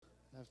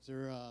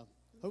after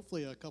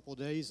hopefully a couple of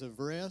days of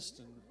rest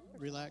and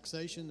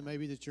relaxation,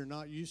 maybe that you're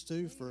not used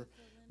to for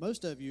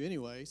most of you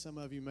anyway. Some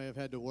of you may have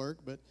had to work,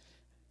 but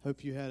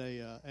hope you had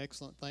a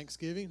excellent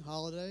Thanksgiving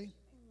holiday.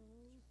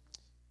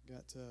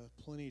 Got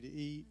plenty to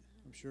eat.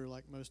 I'm sure,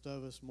 like most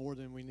of us, more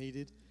than we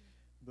needed,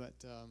 but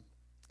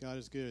God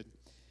is good.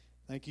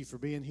 Thank you for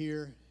being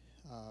here.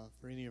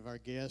 For any of our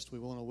guests, we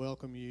want to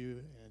welcome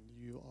you, and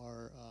you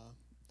are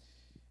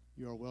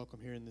welcome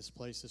here in this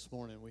place this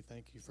morning. We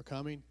thank you for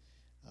coming.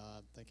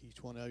 Thank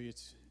each one of you.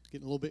 It's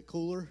getting a little bit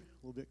cooler,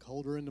 a little bit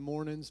colder in the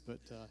mornings, but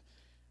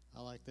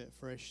I like that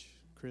fresh,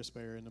 crisp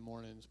air in the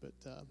mornings. But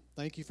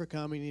thank you for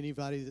coming.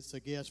 Anybody that's a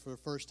guest for the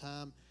first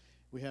time,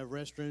 we have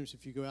restrooms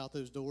if you go out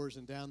those doors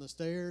and down the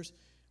stairs,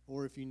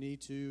 or if you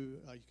need to,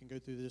 you can go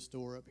through this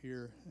door up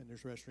here, and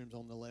there's restrooms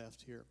on the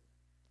left here.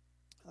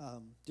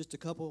 Just a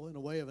couple in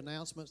a way of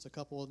announcements,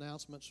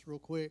 real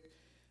quick.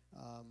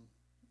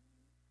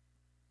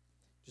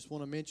 Just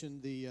want to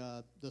mention the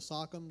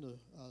SOCM,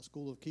 the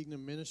School of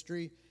Kingdom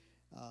Ministry.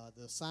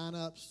 The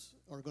sign-ups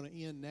are going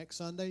to end next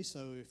Sunday,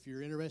 so if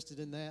you're interested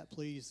in that,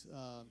 please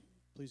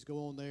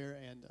go on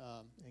there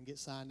and get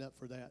signed up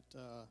for that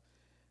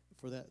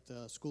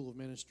School of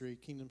Ministry,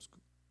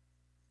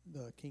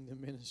 the Kingdom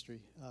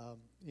Ministry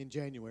in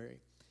January.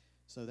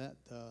 So that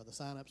the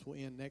sign-ups will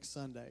end next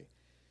Sunday.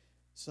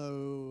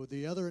 So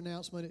the other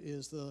announcement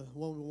is the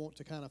one we want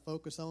to kind of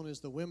focus on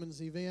is the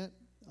women's event.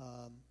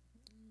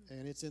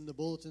 And it's in the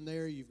bulletin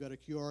there. You've got a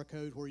QR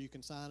code where you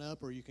can sign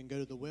up, or you can go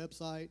to the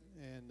website,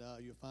 and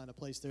you'll find a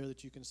place there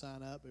that you can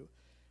sign up. We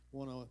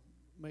want to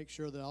make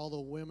sure that all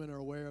the women are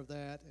aware of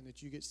that, and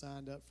that you get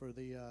signed up for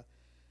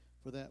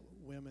that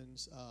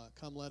women's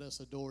Come Let Us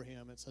Adore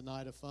Him. It's a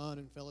night of fun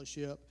and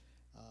fellowship.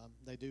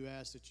 They do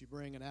ask that you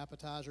bring an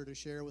appetizer to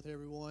share with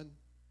everyone,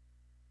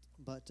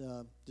 but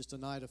just a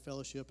night of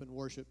fellowship and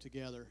worship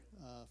together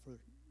for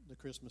the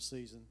Christmas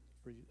season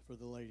for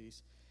the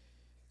ladies.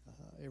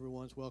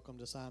 Everyone's welcome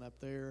to sign up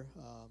there.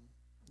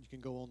 You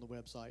can go on the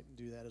website and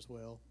do that as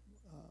well.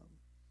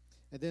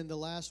 And then the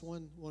last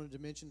one I wanted to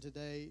mention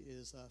today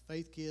is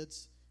Faith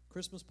Kids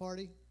Christmas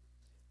Party.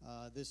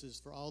 This is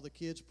for all the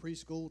kids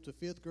preschool to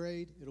 5th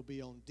grade. It'll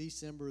be on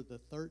December the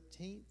 13th.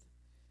 And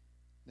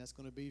that's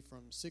going to be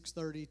from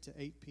 6:30 to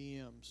 8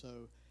 p.m.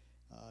 So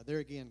there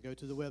again, go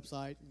to the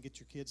website and get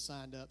your kids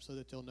signed up so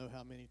that they'll know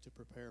how many to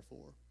prepare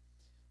for.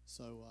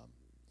 So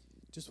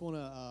just want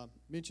to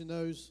mention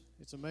those.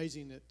 It's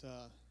amazing that,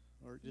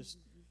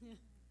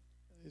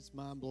 it's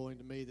mind-blowing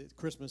to me that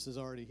Christmas is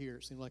already here.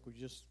 It seemed like we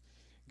just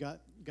got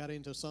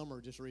into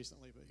summer just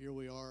recently, but here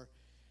we are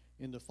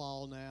into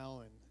fall now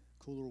and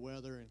cooler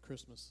weather and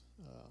Christmas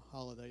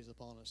holidays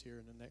upon us here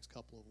in the next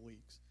couple of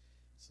weeks.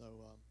 So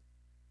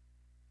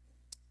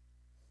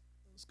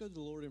let's go to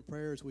the Lord in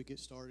prayer as we get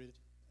started,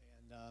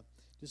 and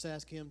just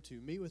ask Him to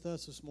meet with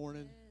us this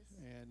morning,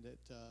 and that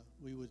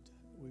we would.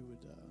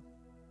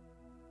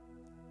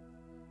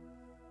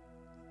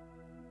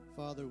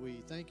 Father,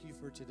 we thank you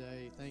for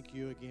today. Thank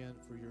you again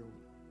for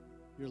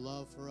your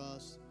love for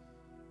us.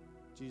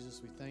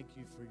 Jesus, we thank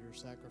you for your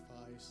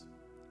sacrifice.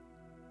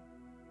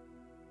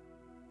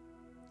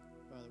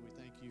 Father, we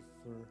thank you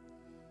for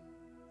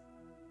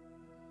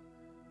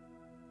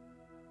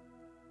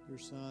your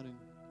Son and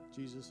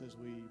Jesus as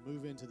we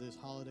move into this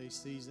holiday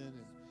season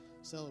and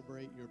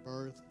celebrate your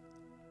birth.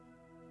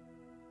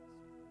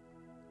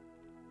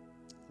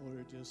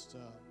 Lord,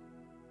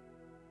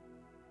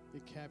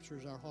 it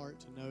captures our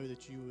heart to know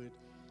that you would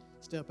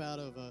step out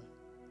of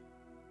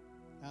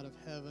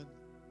heaven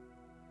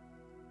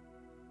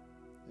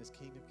as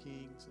King of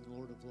Kings and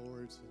Lord of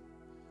Lords, and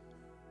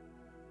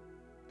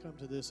come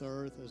to this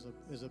earth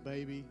as a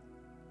baby.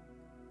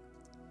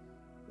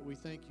 But we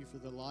thank you for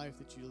the life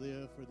that you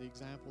live, for the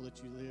example that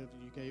you lived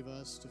and you gave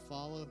us to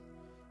follow.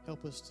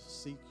 Help us to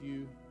seek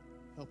you.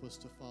 Help us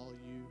to follow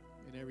you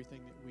in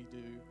everything that we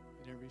do,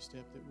 in every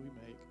step that we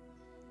make.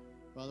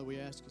 Father, we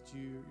ask that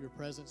your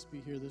presence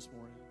be here this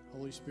morning.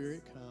 Holy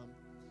Spirit, come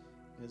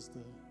as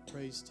the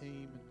praise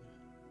team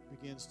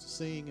begins to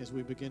sing, as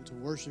we begin to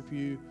worship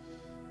you.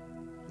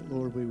 That,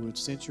 Lord, we would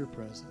sense your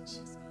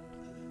presence,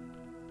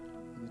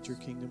 and that your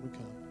kingdom would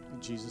come. In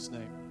Jesus'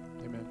 name,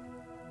 amen.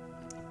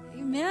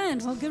 Amen.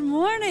 Well, good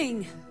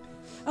morning.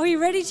 Are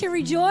you ready to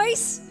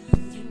rejoice?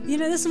 You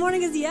know, this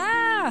morning is,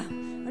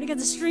 already got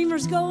the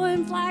streamers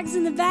going, flags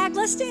in the back.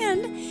 Let's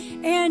stand.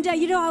 And,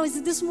 I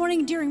was this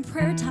morning during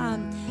prayer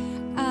time,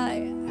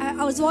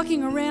 I was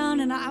walking around,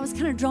 and I was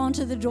kind of drawn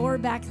to the door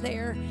back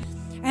there.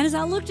 And as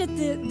I looked at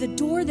the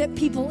door that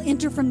people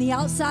enter from the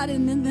outside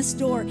and then this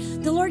door,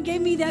 the Lord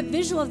gave me that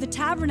visual of the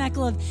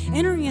tabernacle of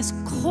entering his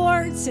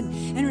courts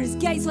and entering his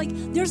gates. Like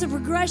there's a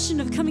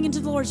progression of coming into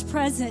the Lord's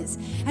presence.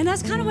 And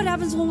that's kind of what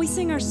happens when we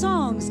sing our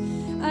songs.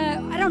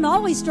 I don't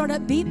always start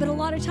upbeat, but a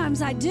lot of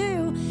times I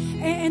do.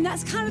 And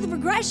that's kind of the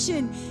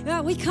progression.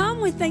 We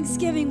come with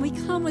thanksgiving. We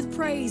come with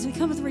praise. We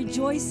come with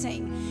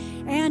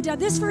rejoicing. And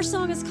this first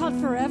song is called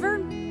Forever.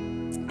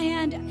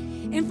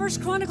 And in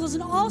First Chronicles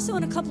and also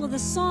in a couple of the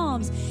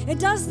Psalms. It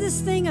does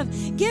this thing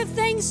of give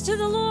thanks to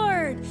the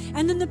Lord,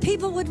 and then the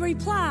people would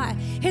reply,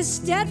 his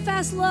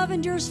steadfast love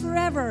endures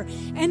forever.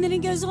 And then it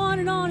goes on,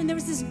 and there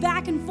was this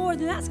back and forth,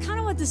 and that's kind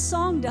of what this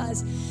song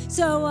does.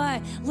 So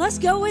let's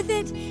go with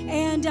it,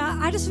 and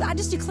I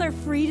just declare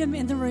freedom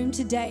in the room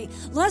today.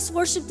 Let's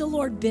worship the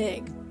Lord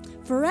big.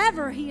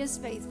 Forever he is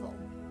faithful.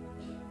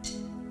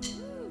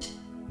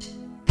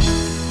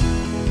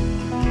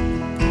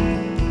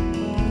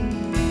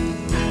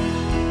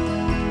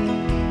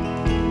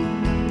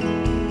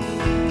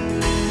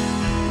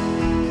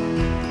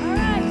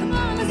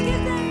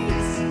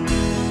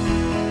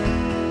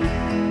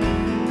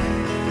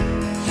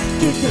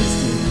 Give thanks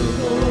to the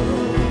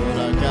Lord,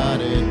 our God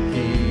and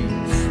King.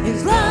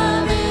 His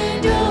love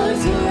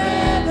endures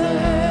forever.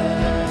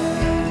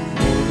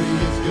 For he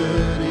is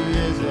good, he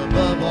is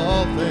above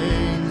all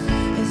things.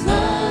 His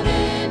love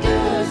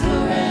endures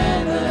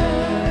forever.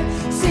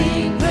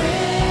 Sing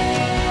praise.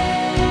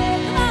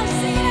 Come on,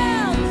 sing it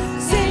out.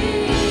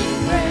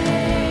 Sing praise.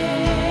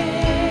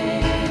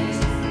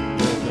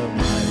 With a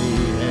mighty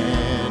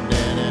hand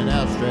and an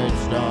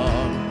outstretched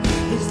arm.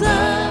 His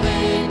love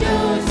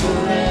endures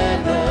forever.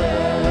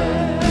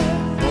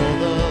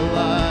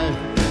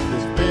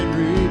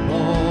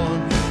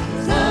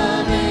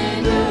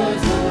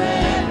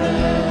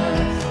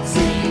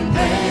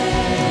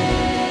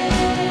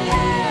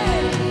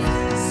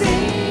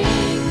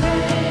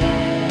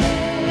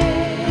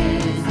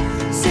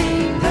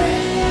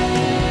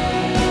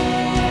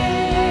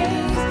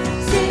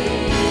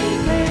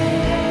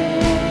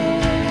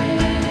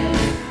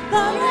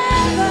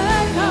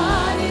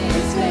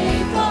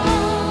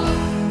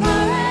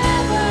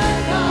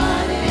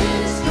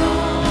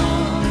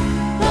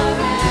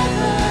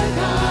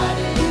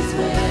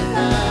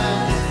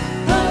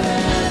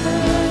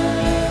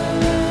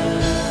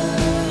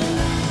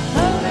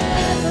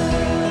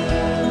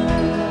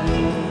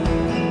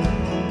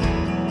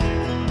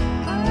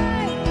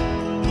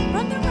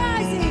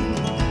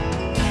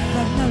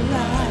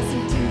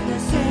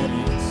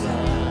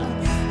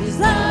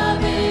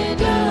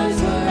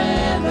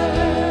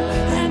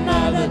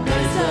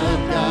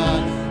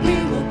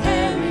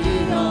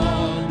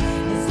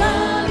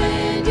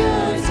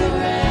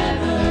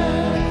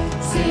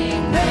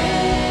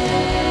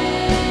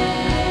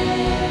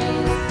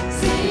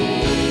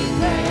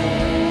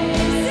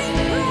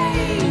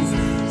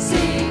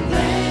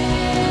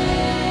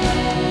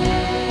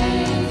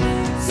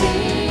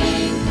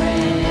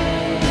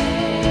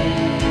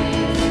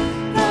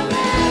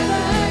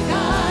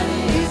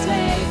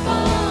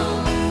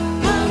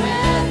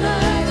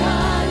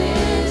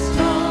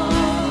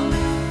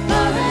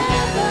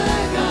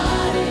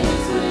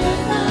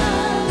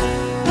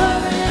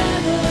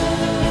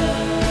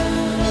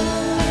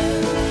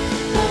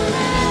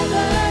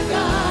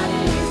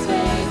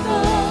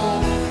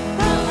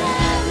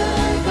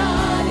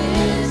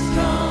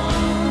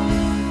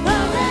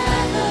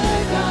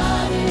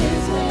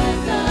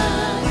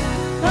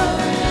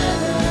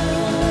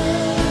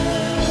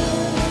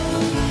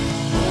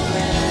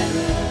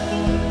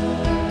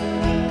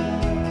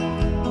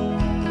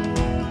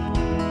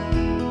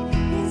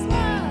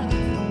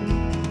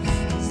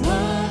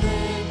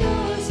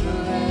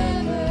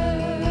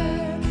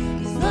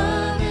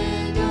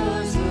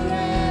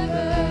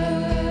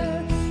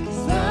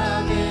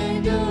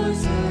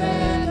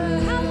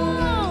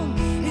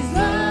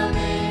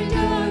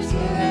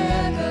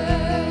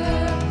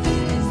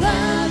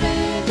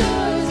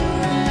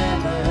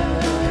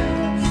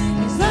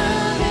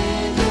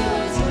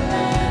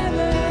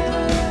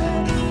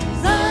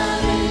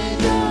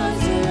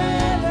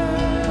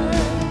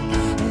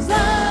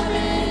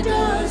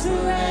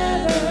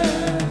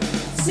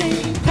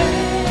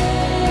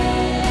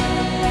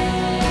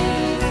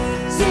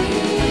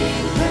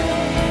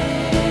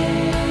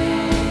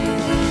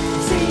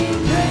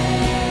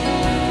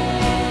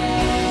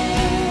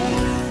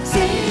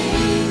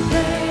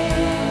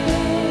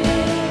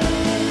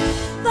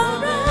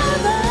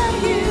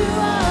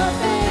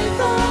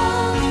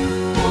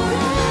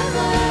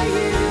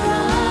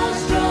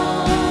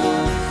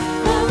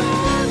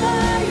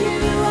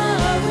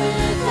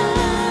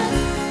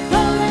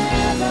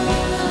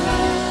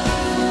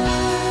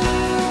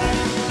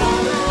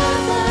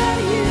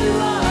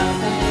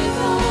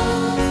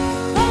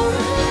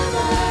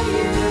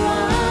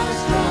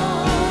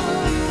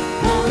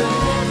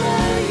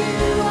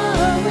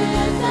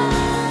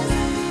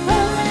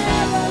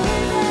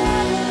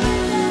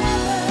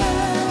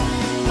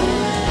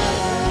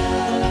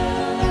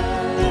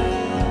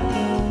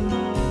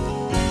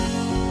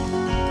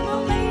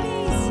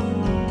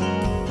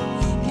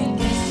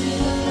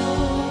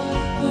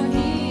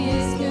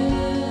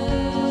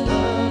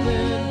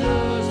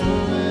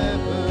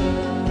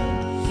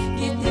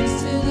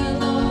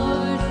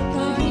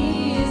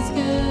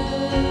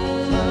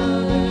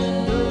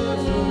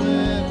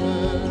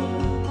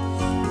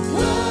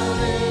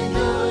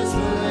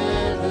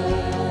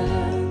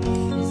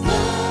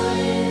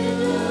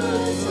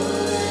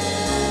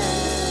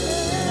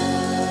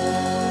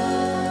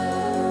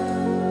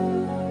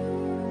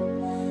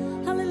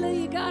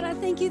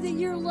 that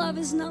your love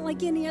is not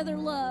like any other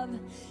love.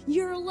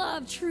 Your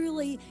love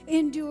truly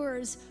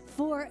endures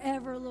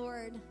forever,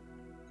 Lord.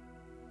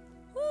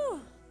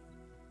 Whew.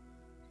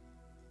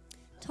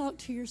 Talk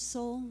to your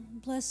soul.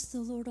 Bless the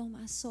Lord, O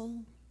my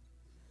soul,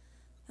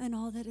 and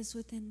all that is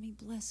within me.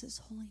 Bless his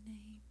holy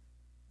name.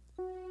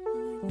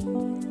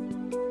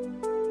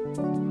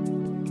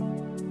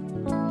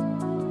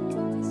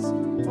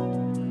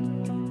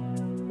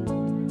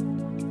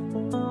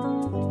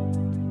 Hallelujah.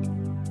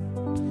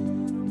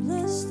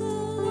 Bless the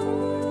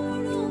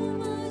Lord, oh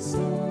my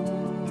soul,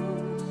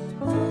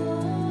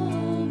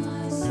 oh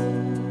my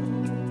soul.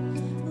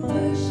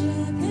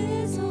 Worship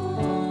his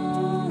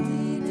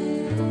holy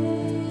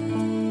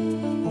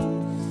name.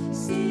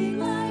 Sing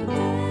like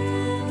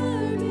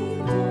never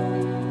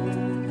before,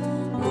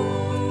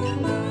 oh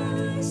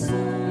my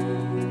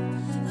soul.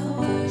 I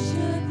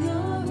worship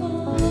your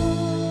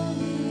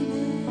holy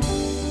name.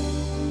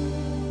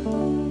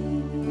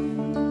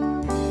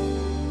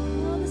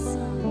 Oh, the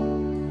sun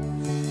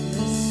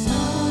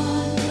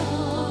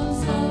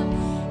comes up,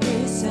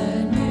 it's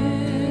a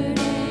new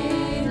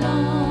day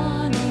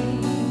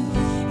dawning.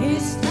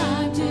 It's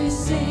time to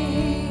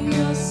sing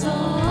your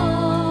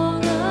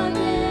song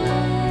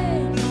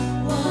again.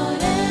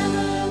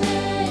 Whatever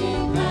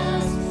may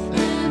pass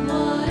and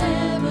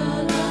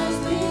whatever lies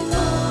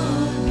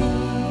before me,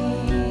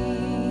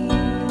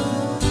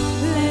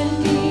 let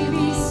me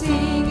be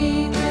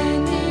singing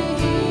when the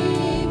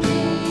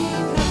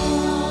evening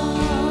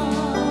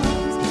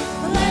comes.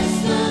 Bless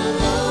the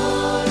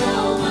Lord,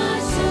 oh my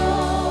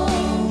soul,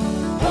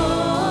 oh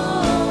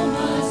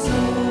my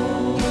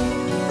soul.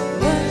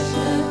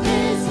 Worship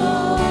his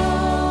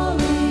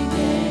holy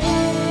name.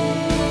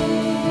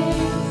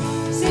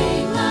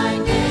 Sing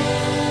like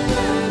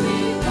never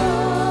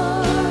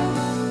before,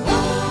 oh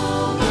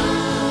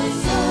my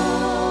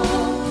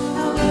soul. I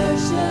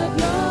worship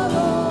your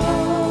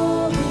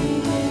holy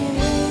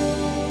name.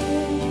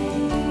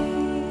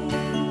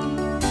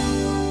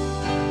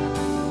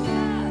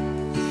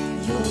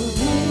 You're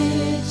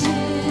rich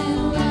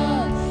in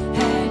love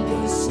and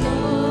you're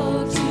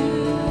slow to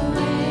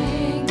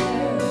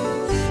anger.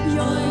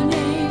 Your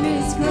name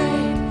is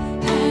great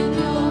and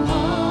your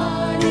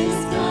heart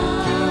is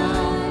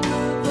kind.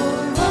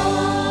 For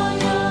all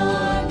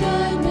your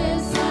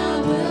goodness I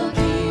will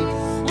keep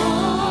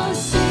on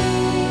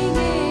singing.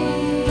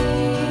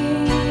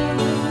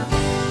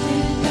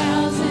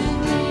 10,000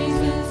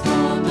 reasons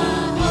for my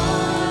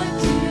heart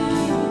to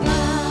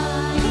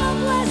find. Oh,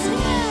 bless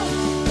him.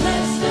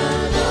 Bless the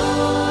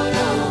Lord,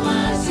 oh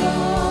my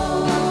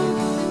soul,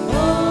 oh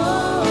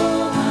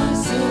my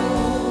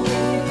soul.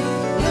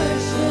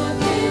 Worship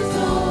his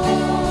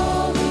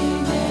holy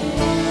name.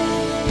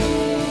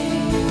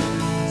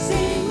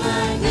 Sing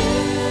like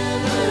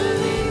never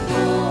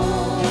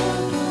before,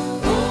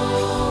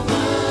 oh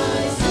my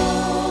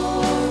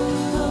soul.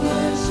 I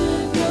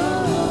worship your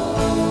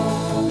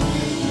holy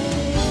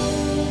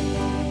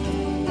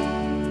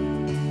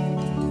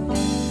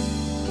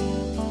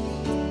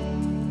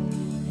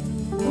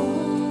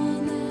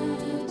On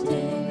that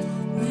day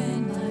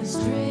when my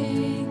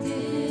strength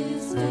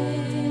is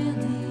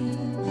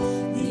failing,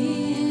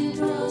 the end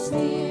draws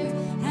near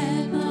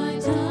and my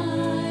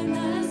time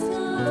has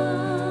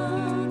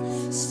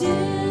come.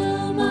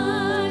 Still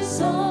my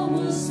soul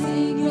will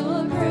sing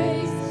your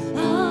praise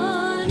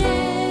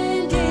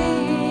unending.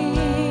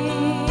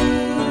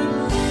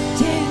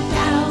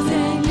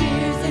 10,000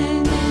 years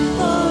and then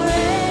forevermore.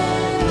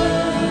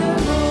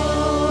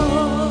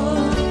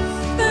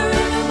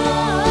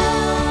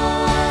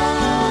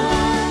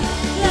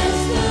 Bless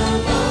the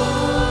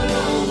Lord,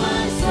 oh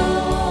my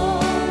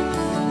soul,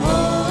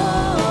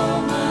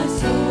 oh my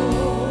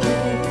soul.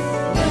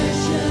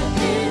 Worship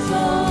his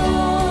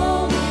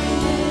holy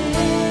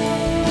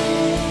name.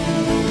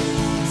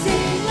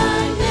 Sing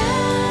like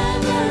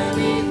never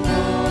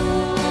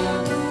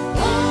before,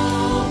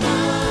 oh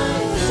my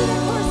soul.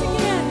 Once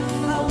again,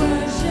 I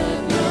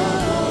worship your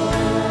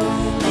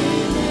holy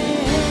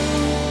name.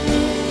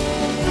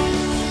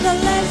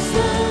 Bless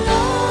the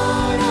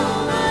Lord, oh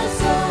my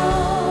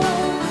soul,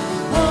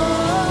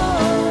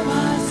 oh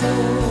my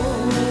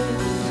soul.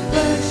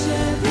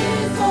 Worship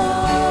his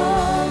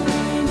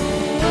holy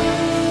name.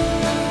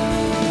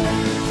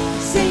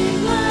 Sing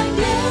like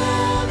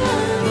never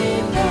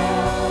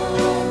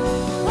before,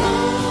 oh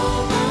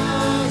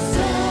my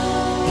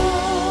soul.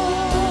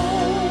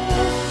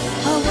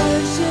 I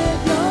worship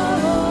your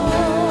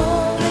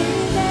holy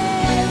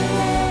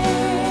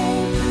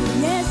name.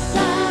 Yes, I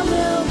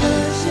will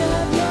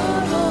worship your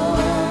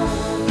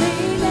holy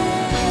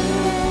name.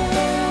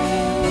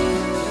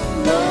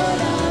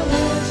 Lord, I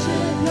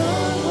worship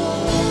your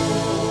holy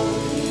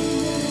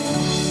name.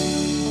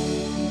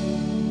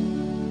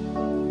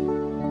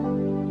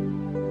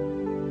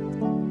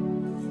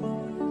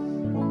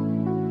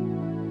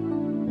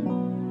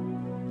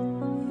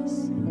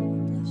 Yes,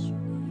 Lord, bless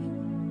your name.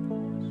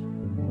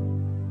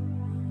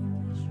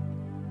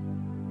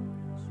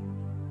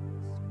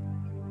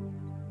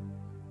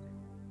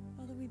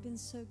 Father, we've been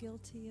so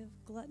guilty of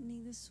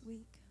gluttony this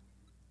week.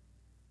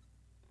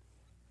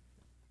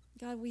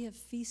 God, we have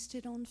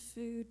feasted on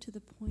food to the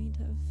point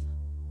of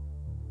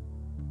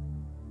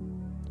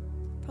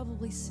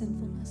probably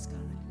sinfulness, God.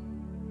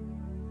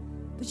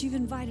 But you've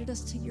invited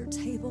us to your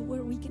table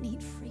where we can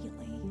eat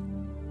freely,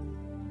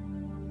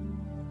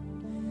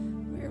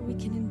 where we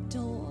can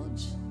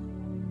indulge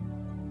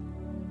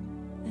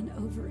and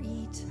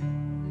overeat.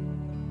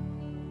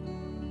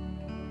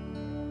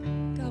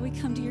 God, we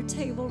come to your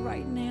table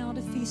right now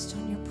to feast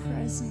on your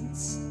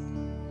presence,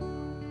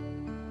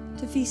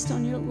 to feast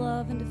on your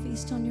love, and to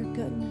feast on your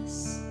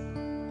goodness.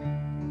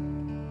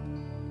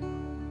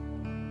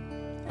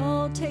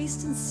 Oh,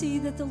 taste and see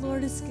that the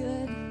Lord is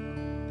good.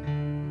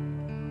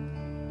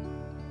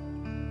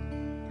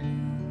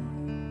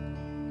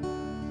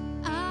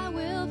 I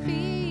will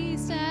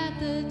feast at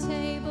the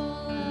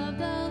table of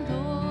the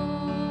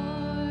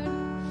Lord.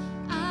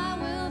 I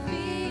will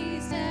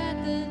feast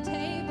at the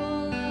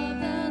table of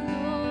the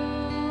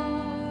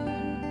Lord.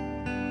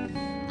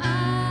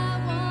 I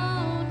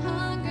won't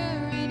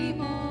hunger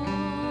anymore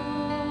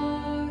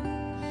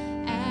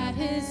at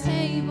his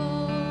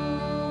table.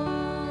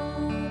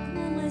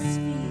 Come on, let's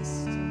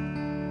feast.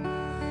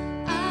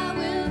 I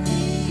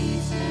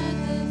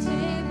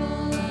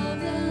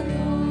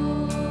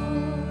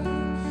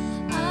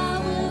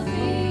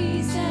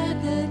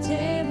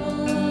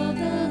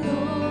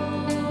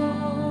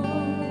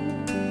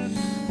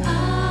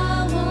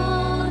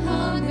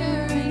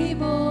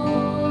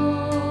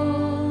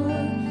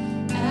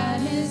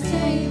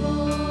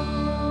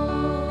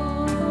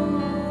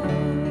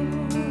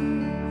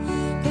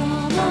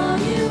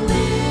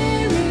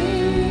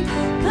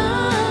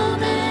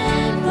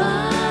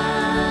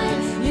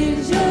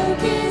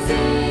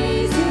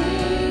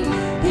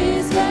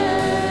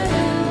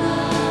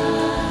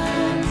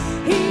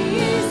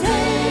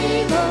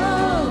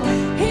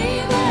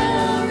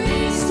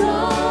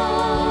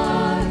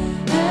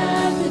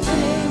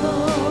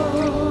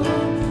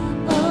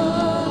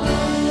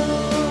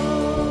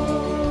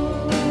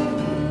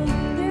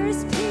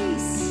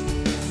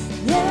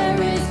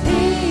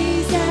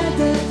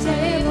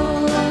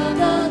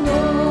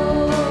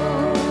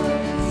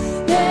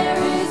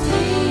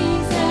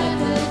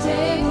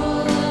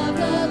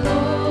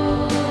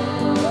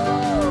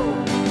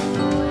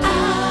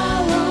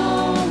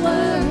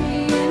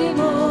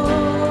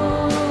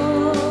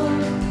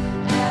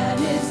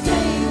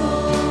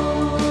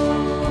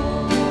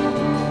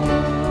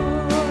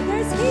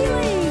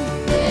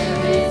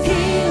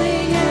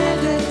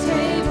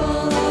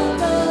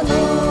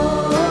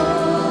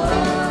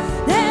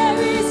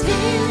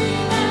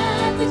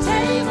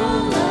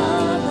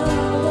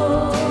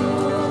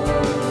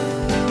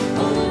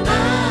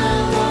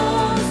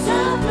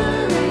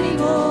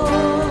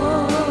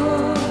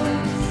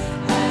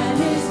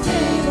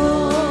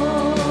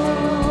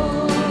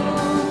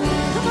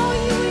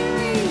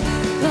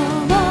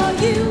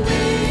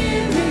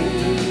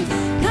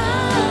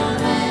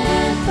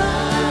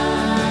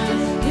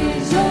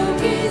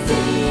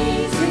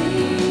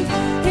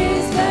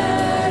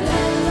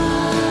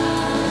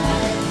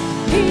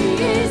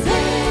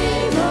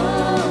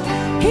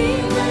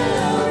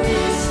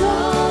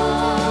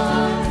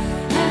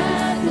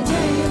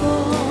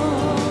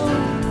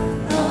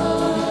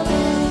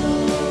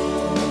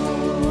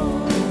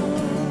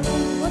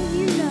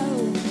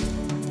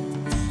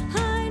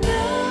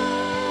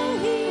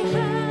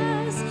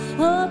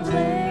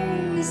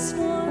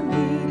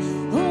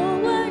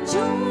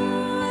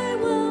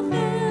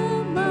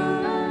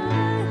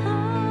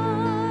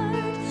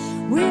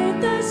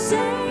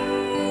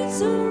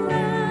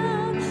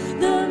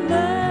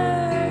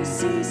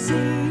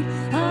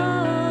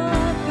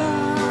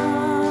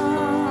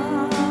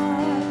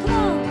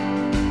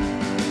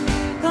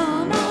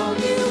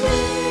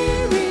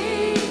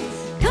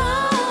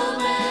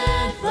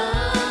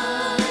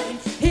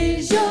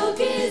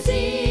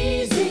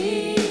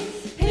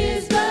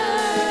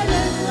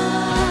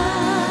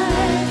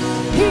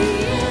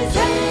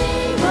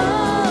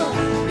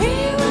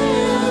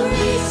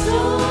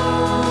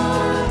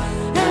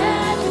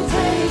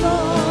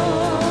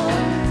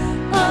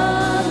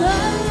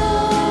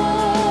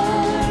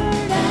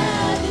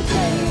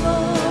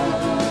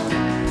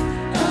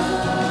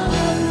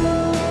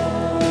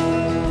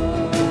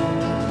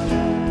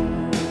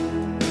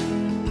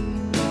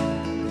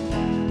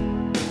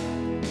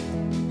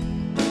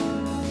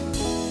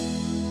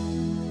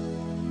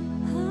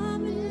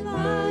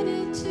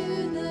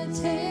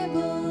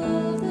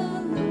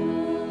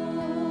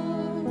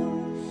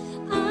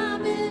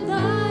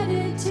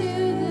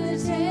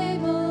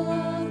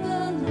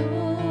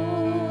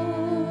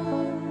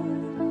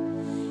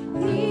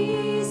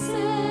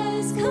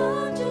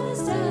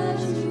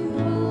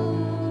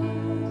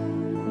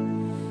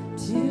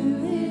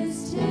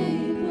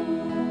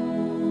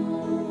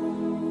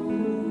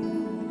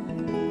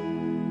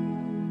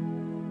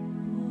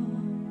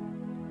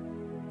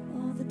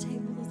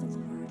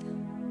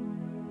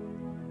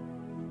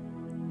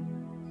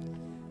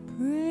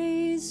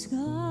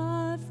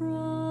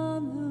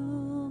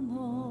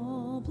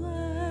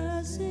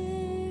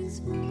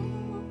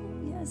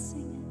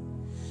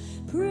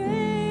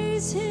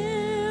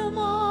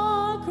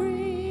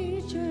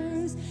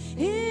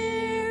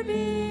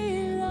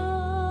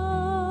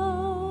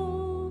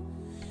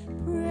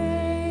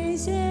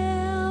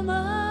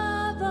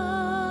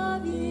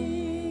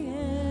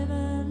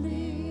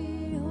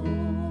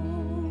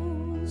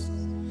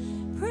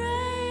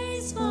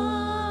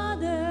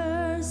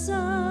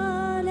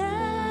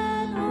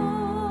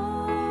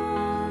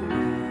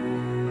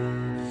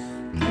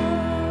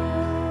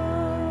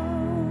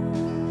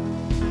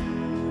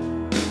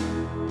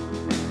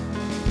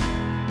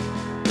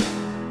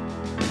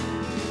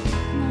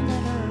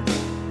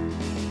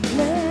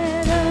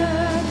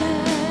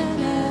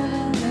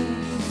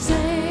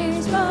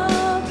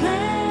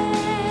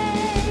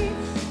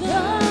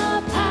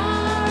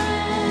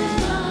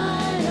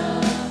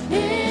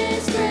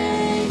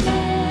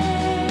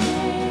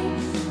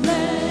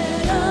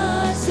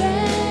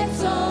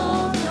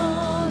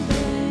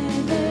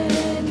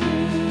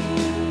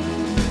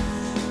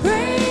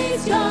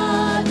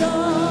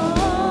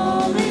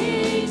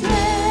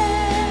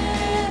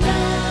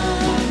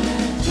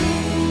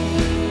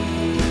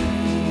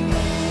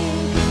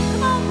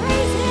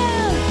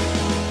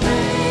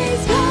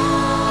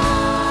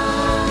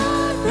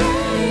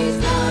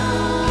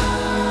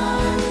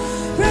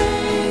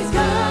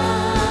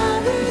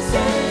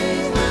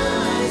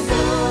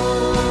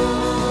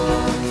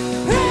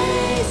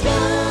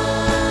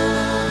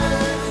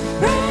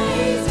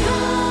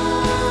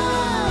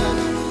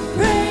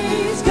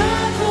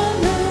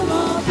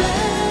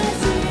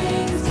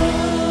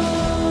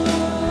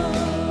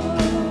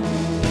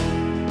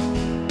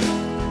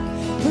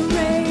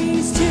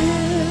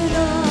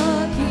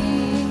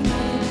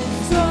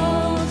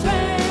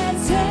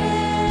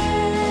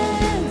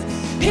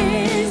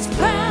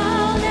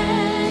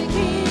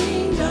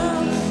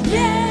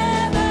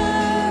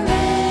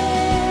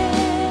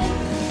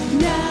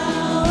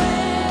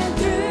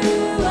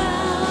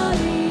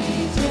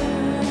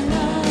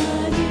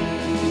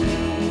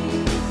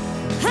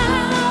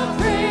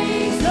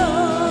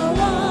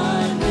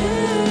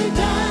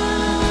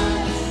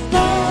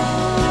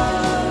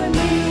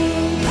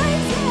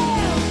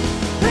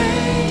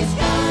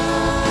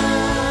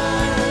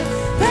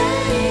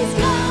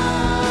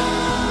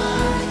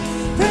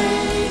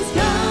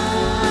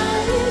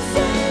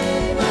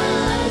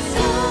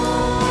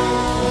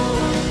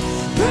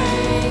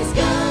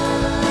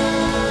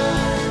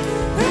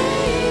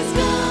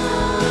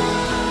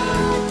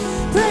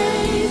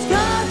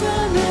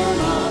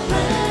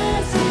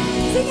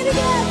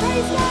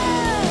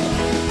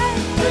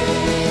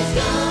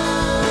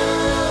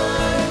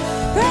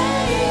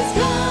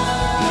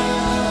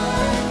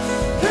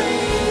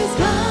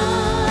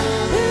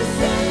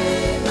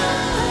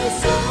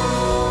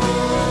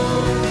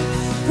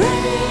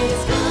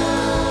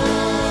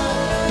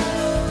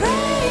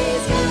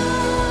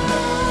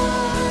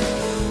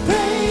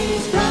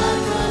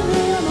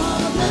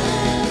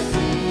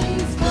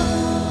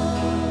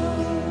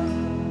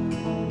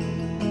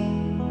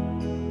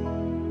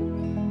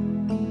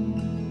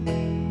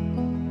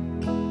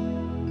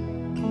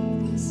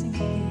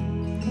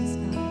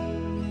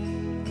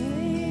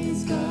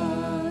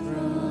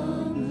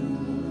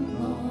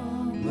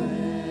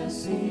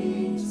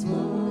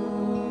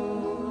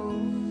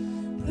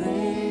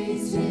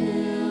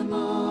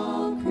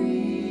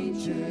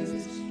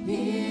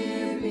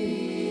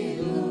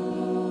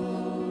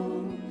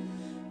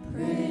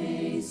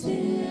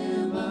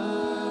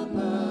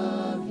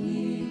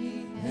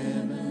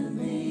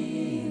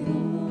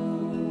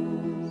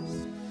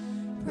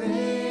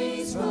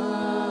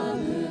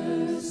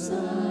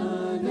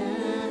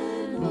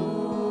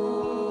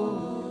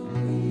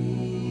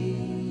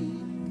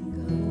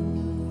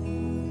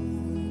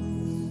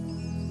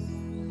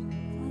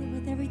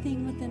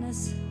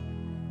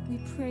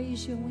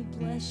praise you and we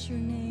bless your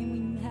name. We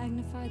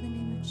magnify the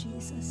name of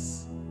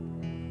Jesus.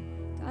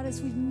 God,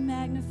 as we've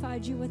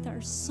magnified you with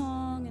our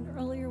song and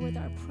earlier with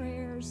our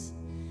prayers,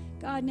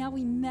 God, now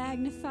we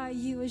magnify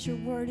you as your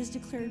word is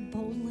declared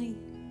boldly.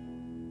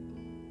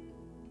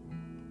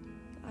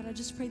 God, I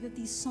just pray that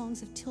these songs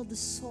have tilled the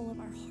soul of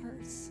our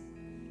hearts.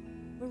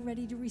 We're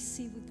ready to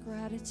receive with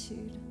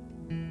gratitude.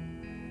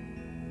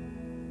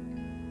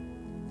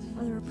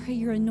 Father, I pray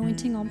your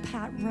anointing on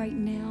Pat right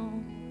now,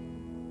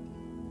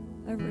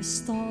 over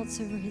his thoughts,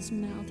 over his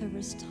mouth, over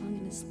his tongue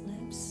and his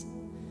lips,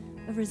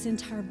 over his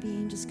entire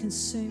being. Just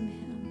consume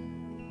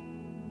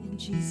him in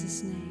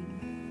Jesus' name.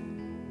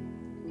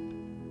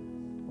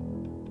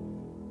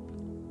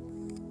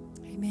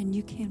 Amen.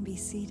 You can be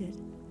seated.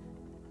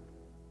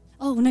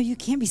 Oh, no, you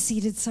can't be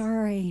seated.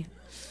 Sorry.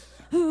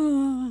 That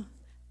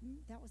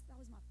was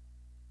my...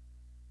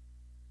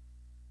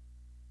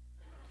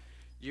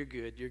 You're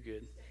good. You're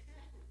good.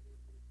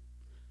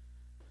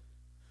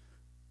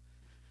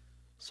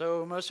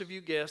 So most of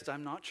you guessed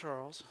I'm not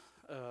Charles.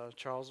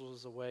 Charles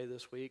was away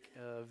this week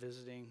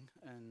visiting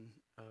and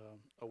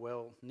a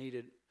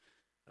well-needed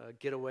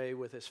getaway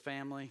with his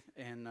family.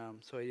 And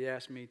so he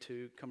asked me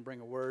to come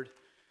bring a word.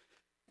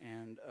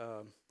 And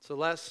so the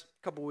last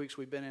couple weeks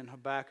we've been in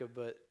Habakkuk,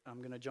 but I'm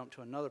going to jump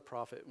to another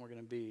prophet, and we're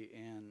going to be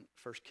in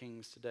 1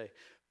 Kings today.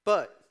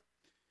 But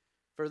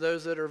for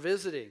those that are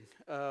visiting,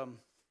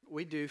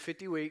 we do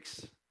 50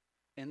 weeks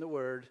in the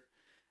Word,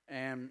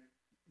 and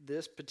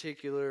this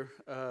particular,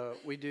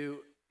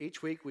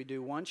 each week we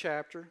do one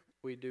chapter,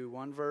 we do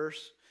one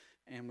verse,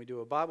 and we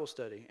do a Bible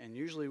study. And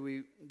usually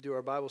we do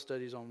our Bible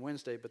studies on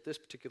Wednesday, but this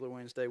particular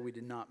Wednesday we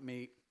did not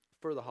meet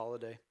for the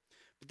holiday.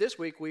 But this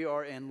week we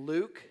are in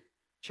Luke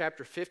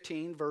chapter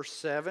 15, verse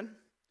 7.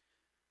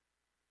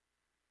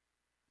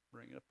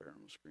 Bring it up there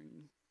on the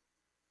screen.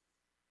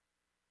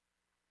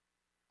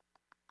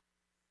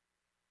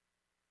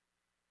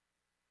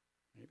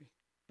 Maybe.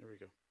 There we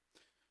go.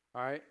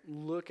 All right,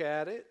 look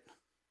at it.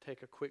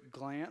 Take a quick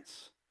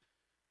glance.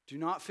 Do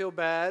not feel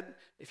bad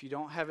if you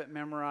don't have it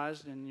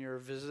memorized and you're a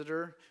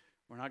visitor.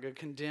 We're not going to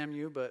condemn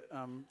you, but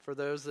for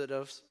those that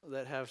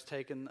have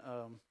taken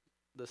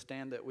the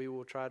stand that we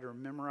will try to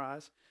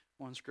memorize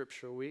one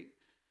scripture a week,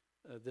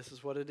 this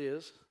is what it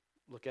is.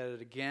 Look at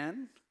it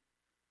again.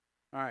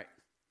 All right.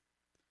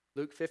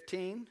 Luke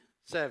 15,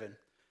 7.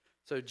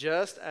 So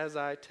just as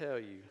I tell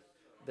you,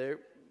 there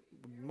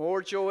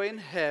more joy in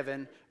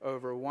heaven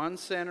over one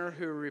sinner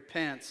who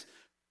repents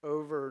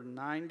over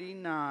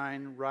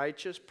 99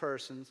 righteous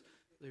persons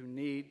who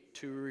need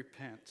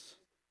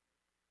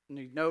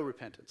no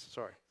repentance.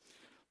 Sorry.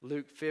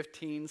 Luke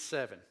 15,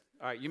 7.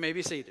 All right, you may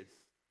be seated.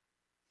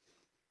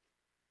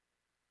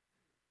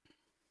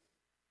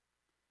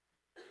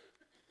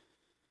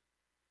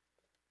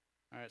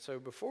 All right, so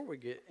before we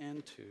get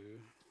into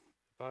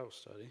Bible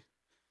study,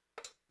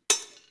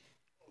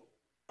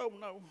 oh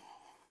no,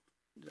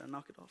 did I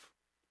knock it off?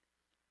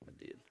 I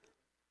did.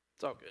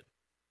 It's all good.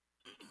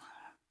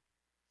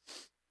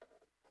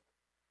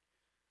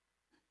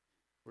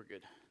 We're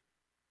good.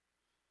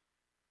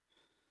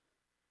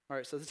 All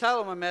right, so the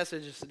title of my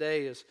message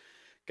today is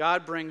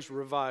God Brings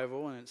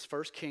Revival, and it's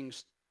 1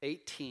 Kings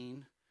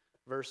 18,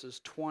 verses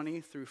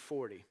 20 through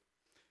 40.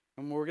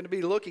 And we're going to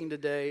be looking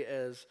today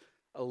as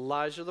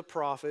Elijah the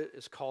prophet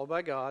is called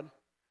by God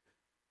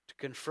to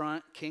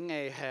confront King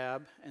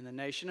Ahab and the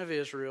nation of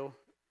Israel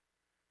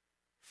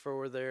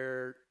for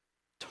their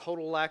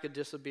total lack of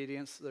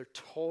disobedience, their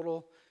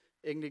total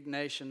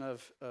indignation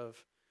of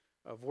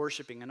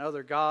worshiping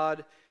another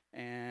god,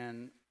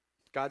 and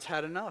God's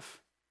had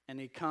enough. And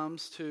he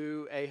comes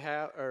to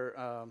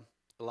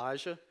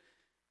Elijah,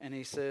 and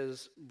he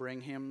says,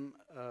 "Bring him.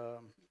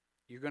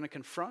 You're going to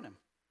confront him."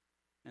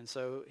 And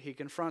so he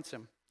confronts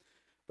him.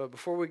 But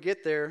before we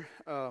get there,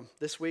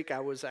 this week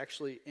I was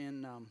actually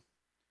in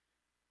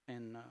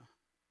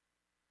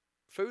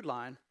Food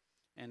Line,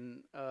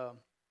 and I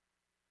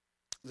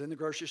was in the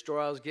grocery store.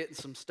 I was getting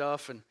some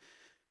stuff, and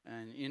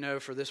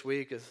for this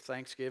week of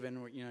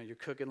Thanksgiving, you're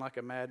cooking like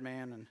a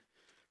madman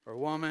or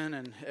woman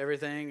and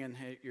everything, and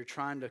you're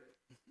trying to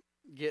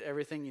get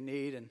everything you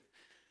need. And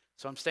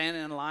so I'm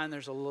standing in line.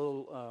 There's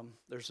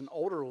an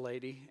older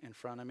lady in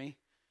front of me,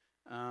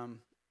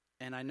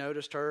 and I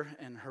noticed her,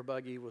 and her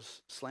buggy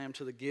was slammed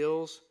to the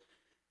gills,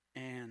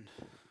 and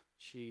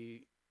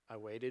I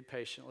waited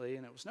patiently,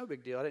 and it was no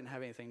big deal. I didn't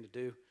have anything to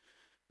do.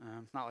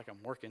 Not like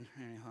I'm working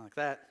or anything like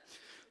that.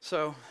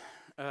 So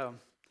I'm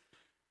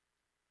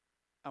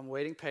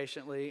waiting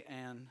patiently,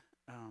 and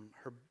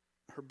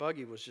her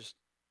buggy was just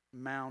a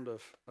mound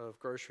of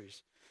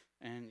groceries.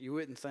 And you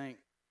wouldn't think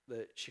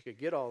that she could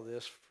get all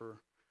this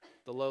for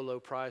the low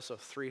price of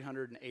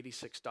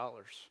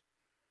 $386.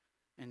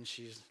 And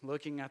she's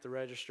looking at the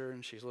register,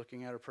 and she's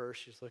looking at her purse,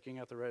 she's looking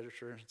at the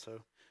register, and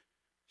so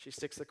she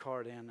sticks the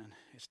card in, and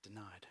it's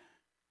denied.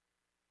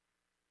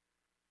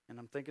 And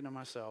I'm thinking to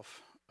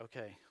myself,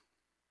 okay,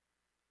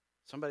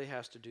 somebody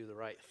has to do the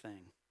right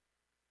thing.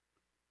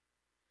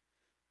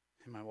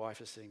 And my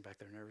wife is sitting back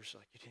there nervous,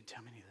 like, you didn't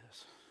tell me any of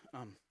this.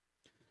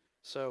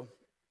 So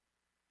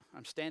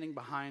I'm standing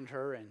behind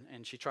her,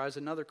 and she tries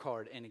another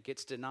card, and it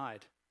gets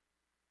denied.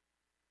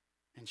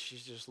 And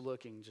she's just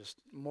looking,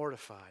 just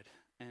mortified.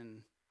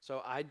 And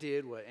so I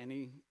did what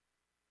any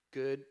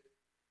good,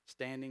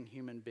 standing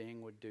human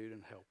being would do to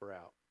help her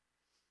out.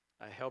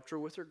 I helped her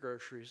with her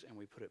groceries, and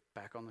we put it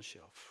back on the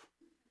shelf.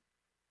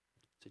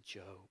 It's a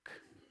joke.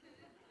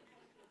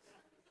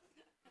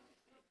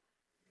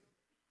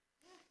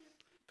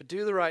 But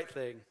do the right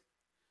thing.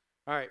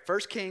 All right, 1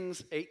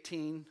 Kings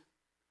 18,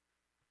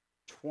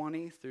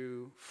 20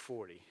 through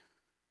 40.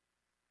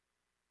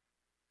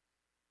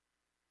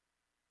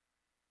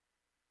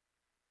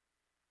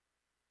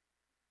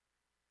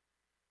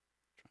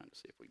 Trying to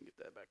see if we can get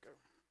that back over.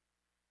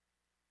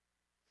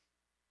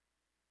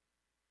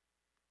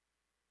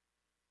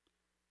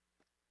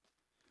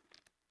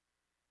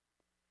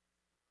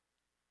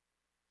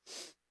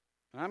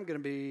 And I'm going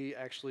to be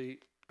I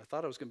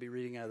thought I was going to be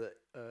reading out of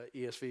the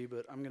ESV,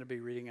 but I'm going to be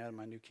reading out of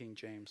my New King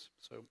James,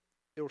 so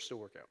it'll still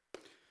work out.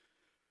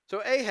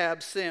 So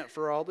Ahab sent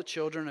for all the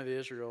children of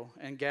Israel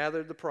and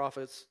gathered the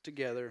prophets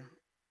together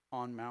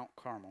on Mount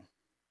Carmel.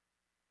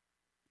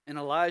 And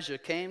Elijah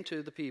came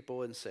to the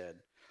people and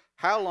said,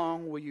 "How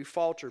long will you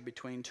falter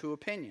between two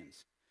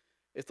opinions?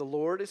 If the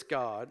Lord is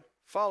God,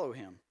 follow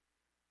him,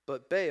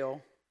 but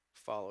Baal,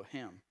 follow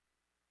him."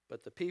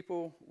 But the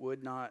people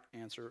would not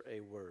answer a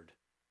word.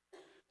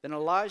 Then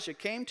Elijah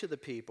came to the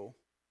people.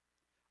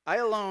 "I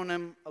alone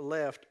am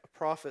left a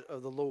prophet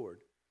of the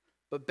Lord,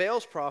 but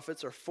Baal's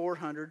prophets are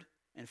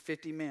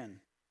 450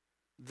 men.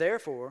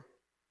 Therefore,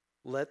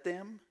 let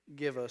them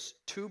give us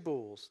 2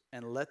 bulls,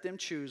 and let them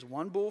choose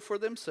 1 bull for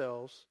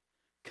themselves,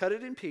 cut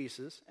it in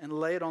pieces, and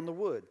lay it on the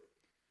wood,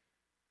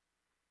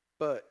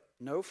 but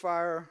no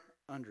fire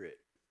under it.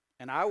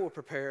 And I will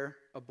prepare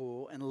a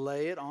bull and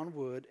lay it on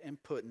wood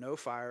and put no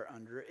fire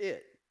under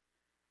it."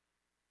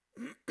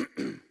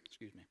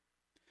 Excuse me.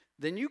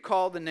 "Then you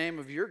call the name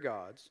of your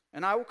gods,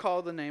 and I will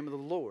call the name of the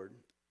Lord.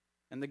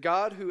 And the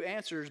God who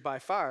answers by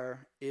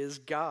fire is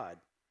God."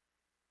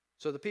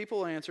 So the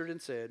people answered and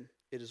said,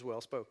 "It is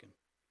well spoken."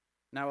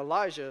 Now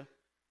Elijah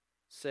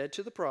said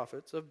to the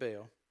prophets of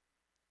Baal,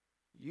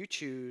 "You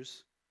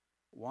choose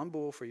 1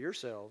 bull for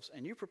yourselves,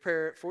 and you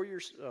prepare it for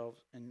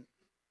yourselves,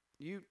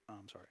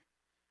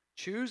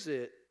 choose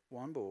it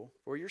 1 bull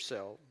for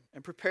yourself,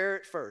 and prepare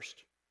it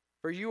first,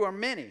 for you are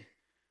many,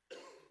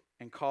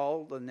 and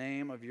call the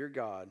name of your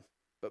God,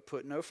 but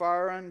put no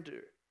fire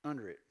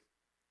under it."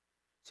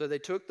 So they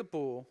took the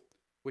bull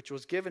which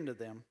was given to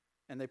them,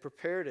 and they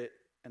prepared it,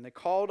 and they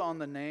called on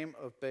the name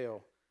of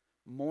Baal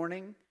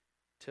morning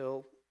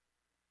till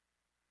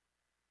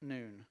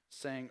noon,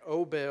 saying,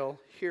 "O Baal,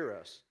 hear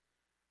us."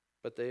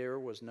 But there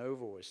was no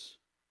voice.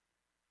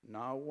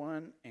 No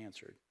one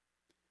answered.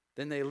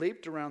 Then they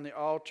leaped around the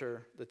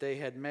altar that they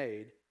had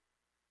made,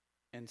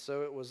 and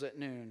so it was at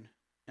noon,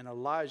 and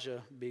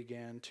Elijah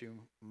began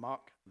to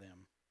mock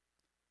them,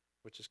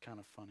 which is kind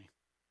of funny.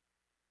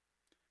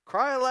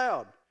 "Cry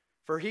aloud,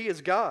 for he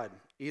is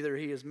God. Either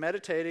he is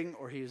meditating,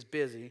 or he is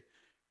busy,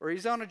 or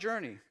he's on a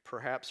journey.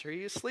 Perhaps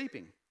he is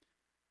sleeping.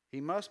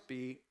 He must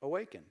be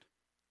awakened."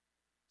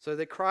 So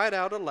they cried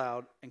out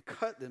aloud and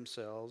cut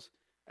themselves,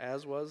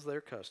 as was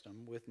their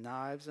custom, with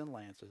knives and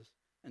lances,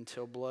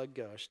 until blood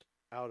gushed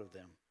out of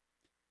them.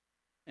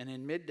 And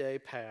in midday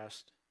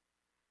passed,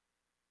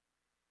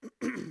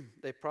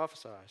 they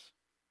prophesied.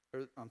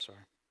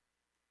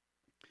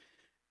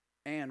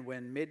 And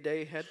when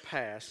midday had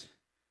passed,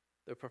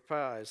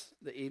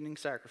 the evening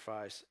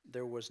sacrifice,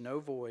 there was no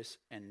voice,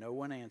 and no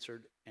one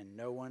answered, and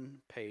no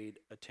one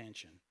paid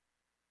attention.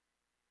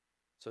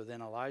 So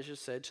then Elijah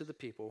said to the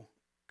people,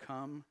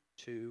 "Come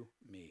to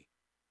me."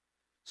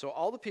 So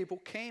all the people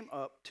came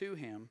up to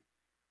him,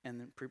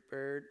 and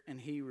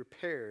he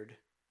repaired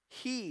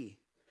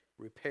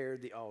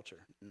the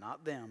altar.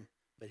 Not them,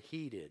 but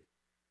he did.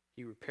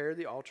 He repaired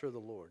the altar of the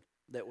Lord,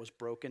 that was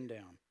broken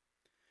down.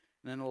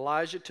 And then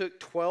Elijah took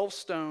 12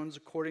 stones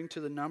according to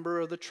the number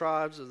of the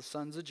tribes of the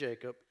sons of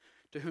Jacob,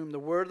 to whom the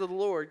word of the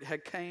Lord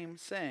had came,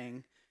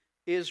 saying,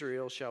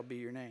 Israel shall be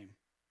your name.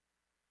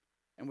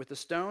 And with the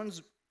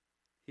stones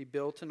he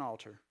built an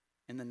altar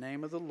in the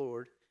name of the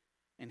Lord,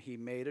 and he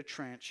made a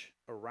trench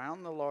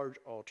around the large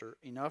altar,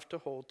 enough to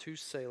hold 2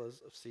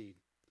 seahs of seed.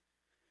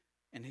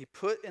 And he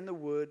put in the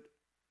wood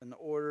in the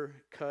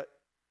order, cut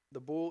the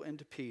bull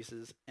into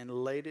pieces, and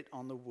laid it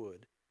on the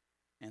wood,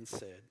 and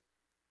said,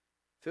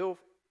 Fill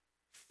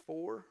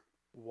 4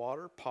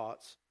 water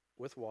pots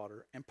with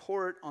water, and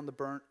pour it on the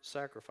burnt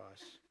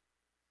sacrifice,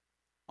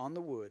 on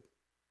the wood.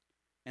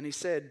 And he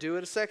said, Do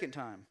it a second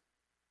time.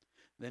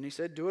 Then he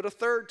said, Do it a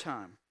third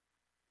time.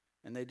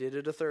 And they did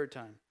it a third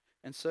time.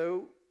 And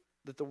so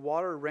that the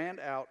water ran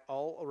out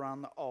all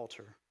around the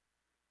altar,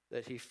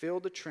 that he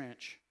filled the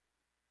trench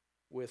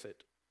with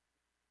it.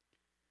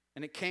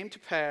 And it came to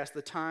pass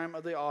the time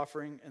of the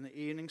offering and the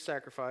evening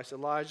sacrifice,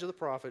 Elijah the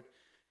prophet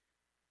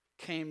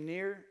came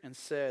near and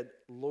said,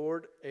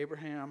 Lord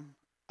Abraham,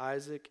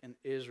 Isaac, and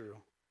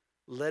Israel,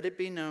 let it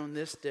be known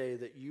this day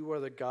that you are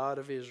the God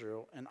of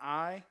Israel, and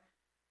I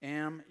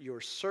am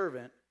your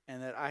servant,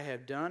 and that I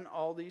have done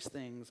all these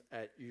things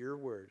at your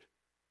word.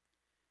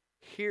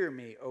 Hear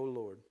me, O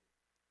Lord,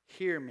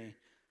 hear me,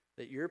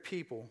 that your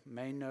people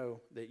may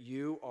know that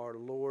you are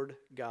Lord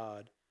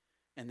God,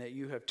 and that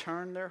you have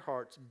turned their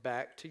hearts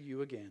back to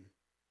you again.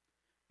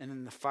 And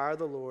then the fire of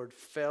the Lord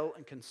fell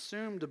and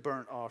consumed the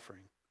burnt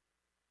offering.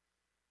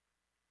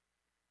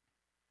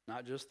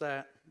 Not just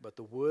that, but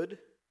the wood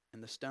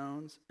and the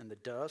stones and the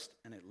dust,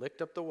 and it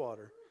licked up the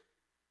water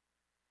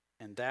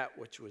and that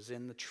which was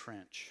in the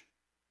trench.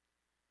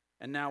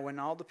 And now when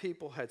all the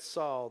people had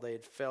saw, they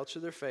had fell to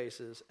their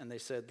faces, and they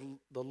said,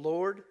 The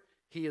Lord,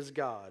 he is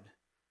God.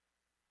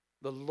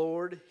 The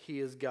Lord, he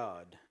is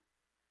God.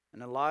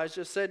 And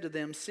Elijah said to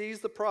them, Seize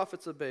the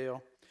prophets of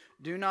Baal.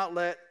 Do not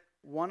let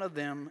one of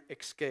them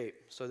escape.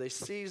 So they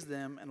seized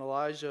them, and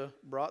Elijah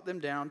brought them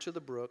down to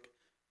the brook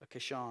of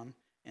Kishon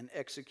and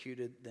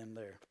executed them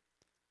there.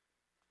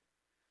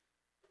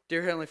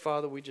 Dear Heavenly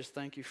Father, we just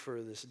thank you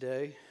for this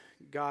day.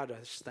 God, I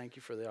just thank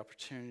you for the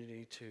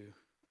opportunity to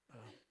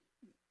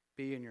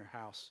be in your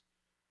house.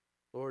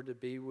 Lord, to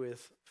be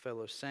with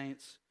fellow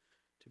saints,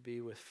 to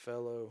be with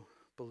fellow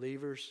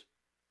believers.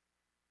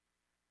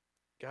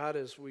 God,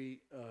 as we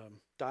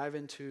dive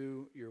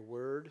into your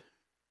word,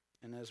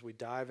 and as we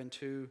dive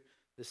into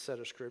this set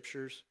of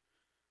scriptures,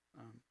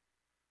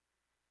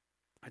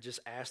 I just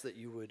ask that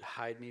you would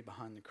hide me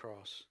behind the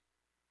cross.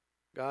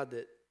 God,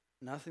 that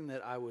nothing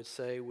that I would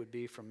say would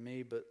be from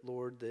me, but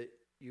Lord, that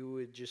you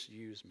would just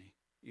use me.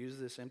 Use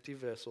this empty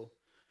vessel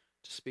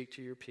to speak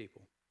to your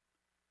people.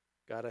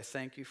 God, I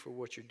thank you for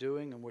what you're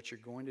doing and what you're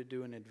going to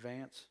do in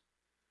advance.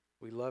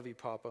 We love you,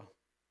 Papa.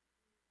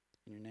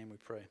 In your name we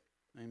pray.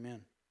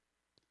 Amen.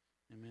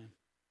 Amen.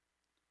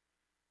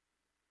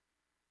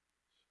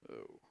 So,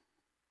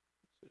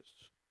 what's this?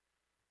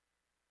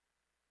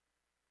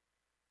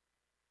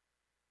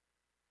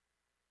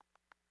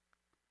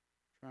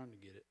 Trying to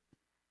get it.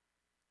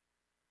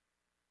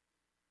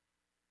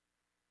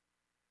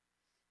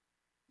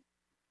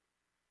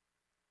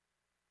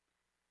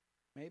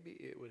 Maybe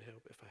it would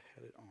help if I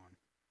had it on.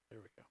 There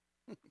we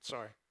go.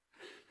 Sorry.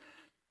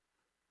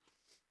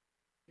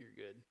 You're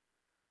good.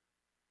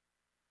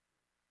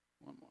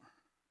 One more.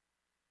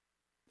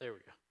 There we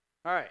go.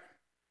 All right.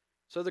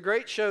 So the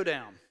great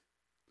showdown.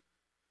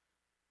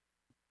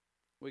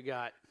 We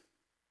got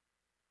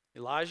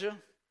Elijah.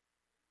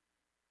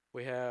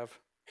 We have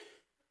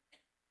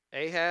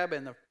Ahab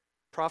and the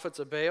prophets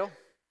of Baal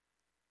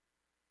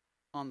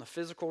on the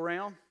physical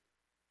realm.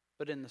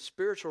 But in the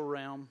spiritual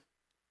realm,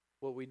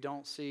 what we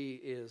don't see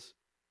is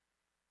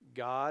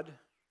God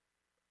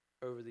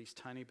over these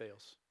tiny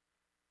Baals,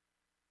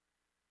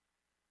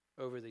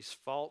 over these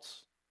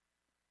false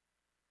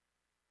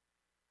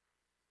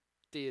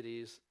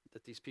deities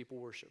that these people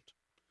worshipped.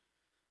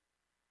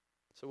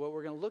 So what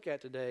we're going to look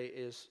at today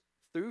is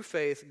through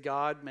faith,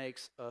 God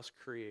makes us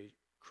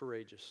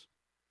courageous.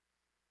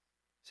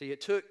 See,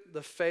 it took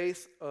the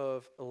faith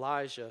of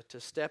Elijah to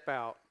step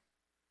out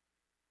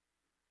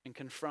and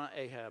confront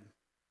Ahab.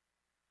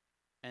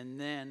 And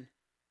then,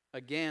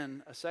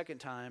 again, a second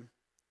time,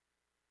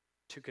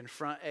 to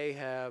confront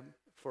Ahab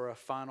for a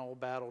final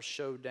battle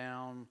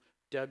showdown,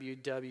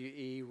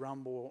 WWE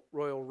Rumble,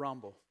 Royal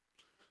Rumble.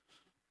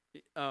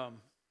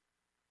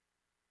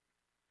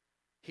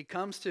 He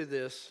comes to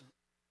this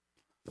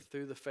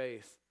through the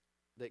faith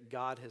that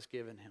God has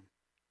given him.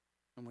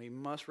 And we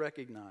must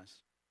recognize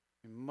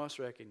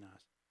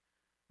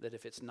that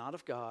if it's not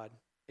of God,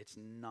 it's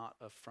not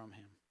from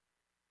him.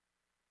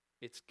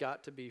 It's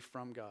got to be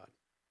from God.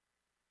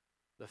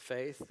 The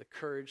faith, the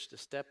courage to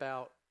step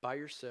out by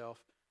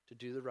yourself to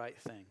do the right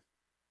thing.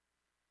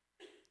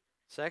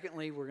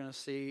 Secondly, we're going to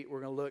see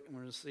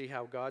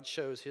how God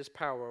shows his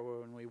power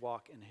when we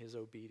walk in his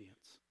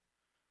obedience.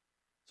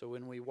 So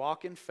when we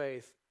walk in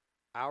faith,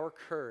 our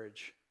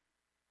courage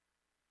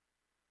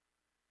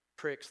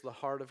pricks the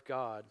heart of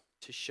God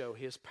to show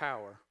his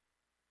power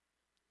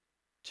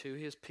to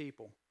his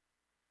people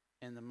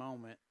in the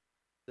moment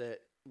that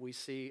we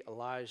see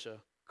Elijah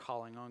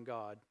calling on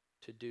God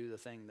to do the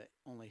thing that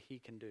only he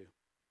can do.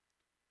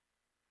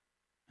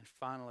 And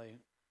finally,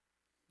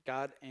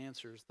 God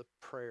answers the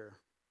prayer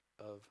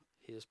of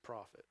his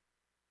prophet.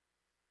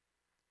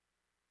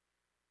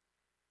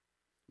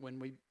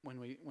 When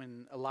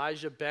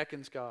Elijah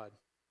beckons God,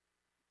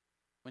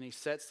 when he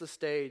sets the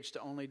stage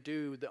to only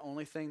do the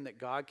only thing that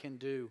God can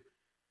do,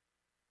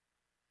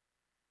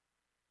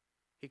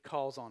 he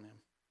calls on him.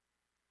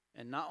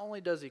 And not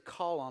only does he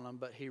call on him,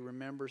 but he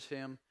remembers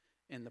him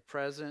in the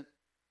present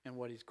and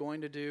what he's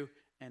going to do,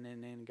 and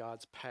then in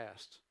God's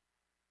past.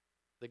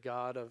 The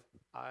God of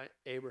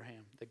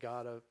Abraham, the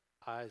God of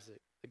Isaac,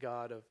 the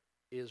God of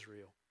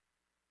Israel.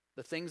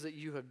 The things that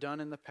you have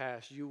done in the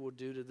past, you will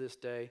do to this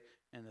day,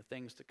 and the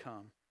things to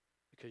come,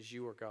 because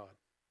you are God.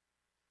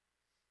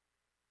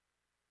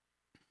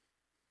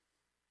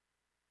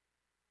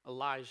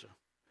 Elijah,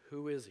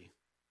 who is he?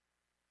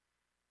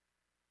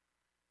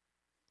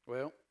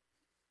 Well,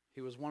 he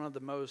was one of the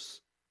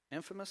most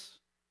infamous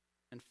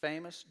and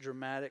famous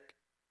dramatic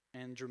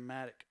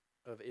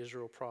of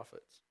Israel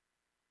prophets.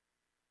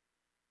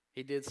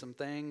 He did some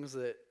things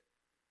that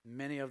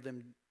many of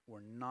them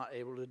were not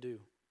able to do,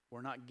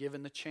 were not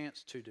given the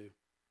chance to do.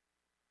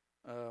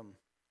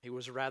 He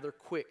was rather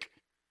quick.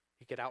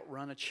 He could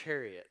outrun a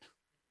chariot,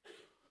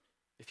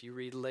 if you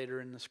read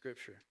later in the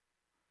scripture.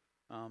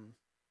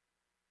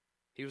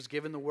 He was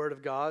given the word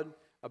of God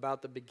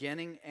about the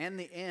beginning and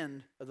the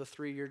end of the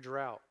 3-year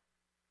drought.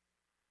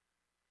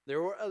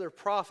 There were other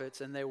prophets,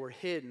 and they were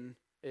hidden.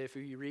 If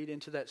you read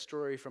into that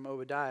story from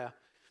Obadiah,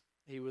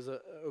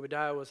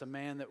 Obadiah was a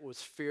man that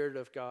was feared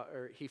of God,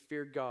 or he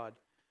feared God,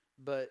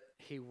 but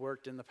he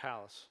worked in the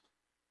palace.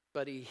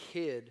 But he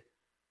hid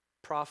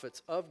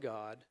prophets of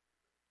God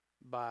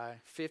by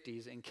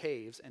 50s in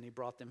caves, and he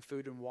brought them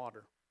food and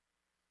water.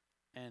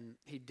 And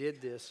he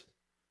did this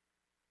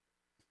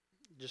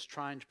just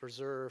trying to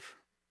preserve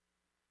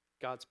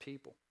God's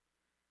people.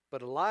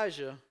 But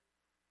Elijah,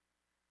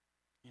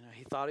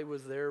 he thought he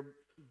was there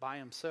by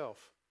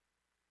himself.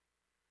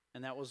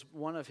 And that was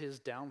one of his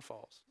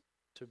downfalls,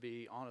 to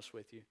be honest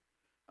with you.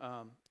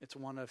 It's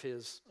one of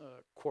his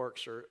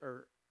quirks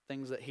or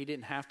things that he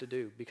didn't have to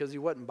do, because he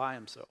wasn't by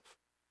himself.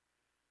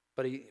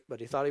 But he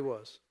thought he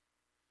was.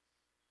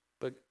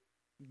 But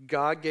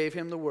God gave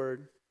him the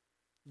word.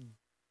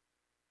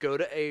 Go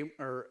to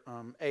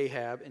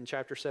Ahab in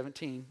chapter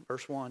 17,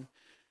 verse 1.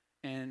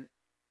 And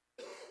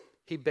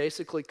he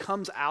basically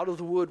comes out of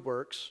the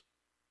woodworks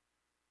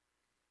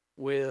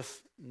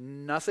with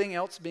nothing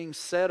else being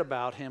said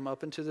about him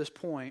up until this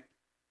point.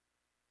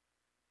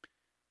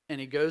 And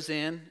he goes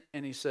in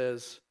and he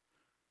says,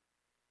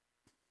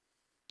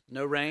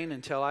 "No rain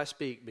until I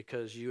speak,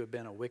 because you have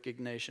been a wicked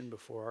nation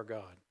before our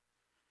God."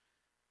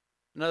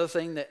 Another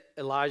thing that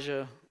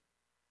Elijah,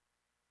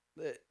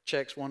 that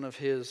checks one of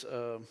his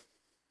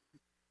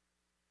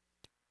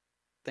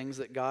things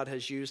that God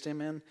has used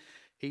him in,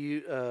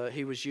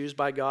 he was used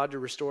by God to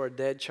restore a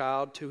dead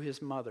child to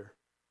his mother.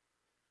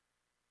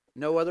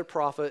 No other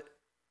prophet,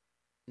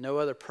 no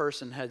other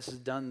person has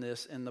done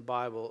this in the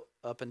Bible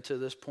up until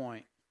this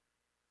point.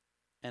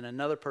 And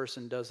another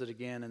person does it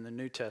again in the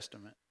New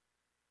Testament.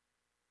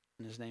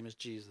 And his name is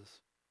Jesus.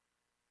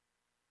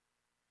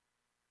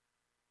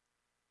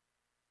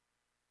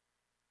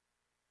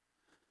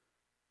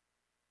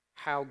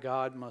 How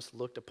God must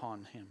look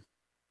upon him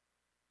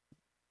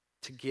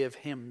to give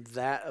him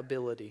that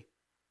ability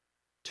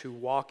to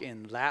walk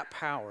in that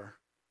power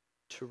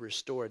to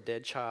restore a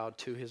dead child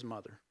to his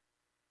mother.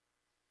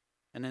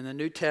 And in the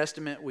New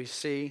Testament, we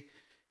see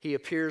he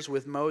appears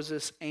with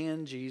Moses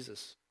and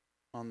Jesus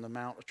on the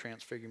Mount of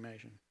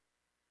Transfiguration.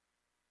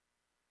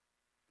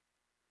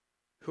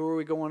 Who are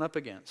we going up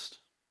against?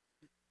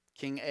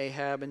 King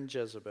Ahab and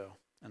Jezebel.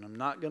 And I'm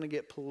not going to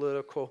get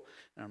political,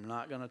 and I'm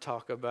not going to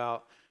talk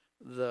about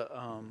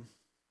the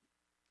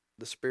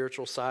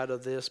spiritual side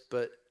of this,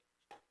 but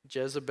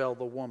Jezebel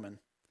the woman.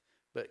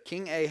 But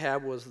King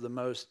Ahab was the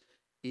most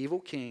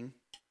evil king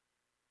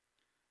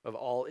of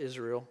all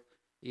Israel,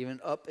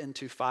 even up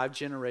into 5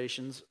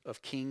 generations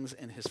of kings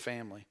in his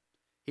family.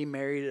 He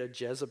married a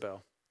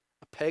Jezebel,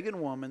 a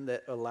pagan woman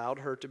that allowed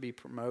her to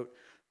promote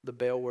the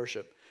Baal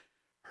worship.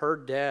 Her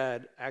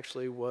dad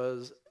actually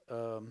was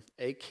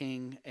a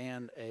king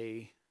and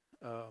a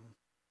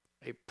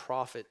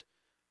prophet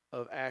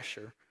of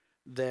Asher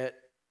that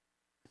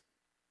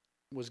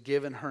was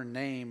given. Her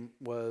name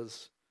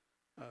was,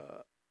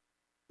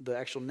 the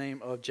actual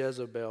name of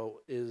Jezebel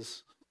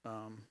is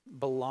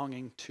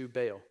belonging to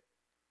Baal.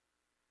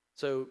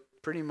 So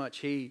pretty much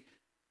he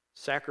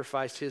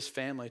sacrificed his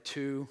family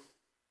to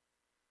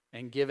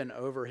and given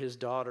over his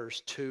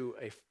daughters to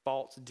a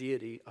false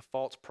deity, a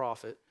false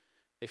prophet,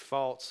 a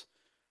false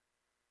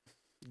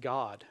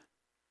god,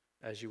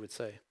 as you would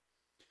say.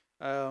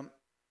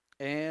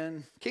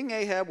 And King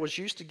Ahab was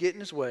used to getting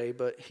his way,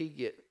 but he'd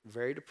get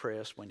very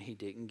depressed when he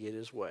didn't get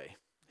his way.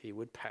 He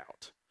would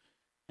pout,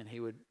 and he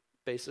would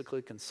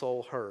basically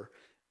console her,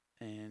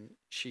 and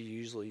she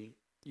usually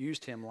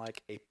used him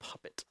like a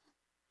puppet.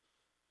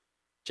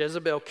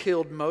 Jezebel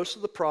killed most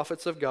of the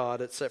prophets of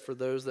God except for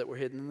those that were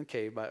hidden in the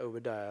cave by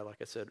Obadiah, like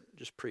I said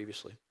just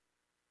previously.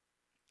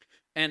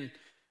 And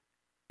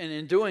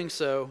in doing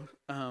so,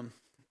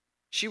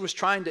 she was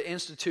trying to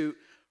institute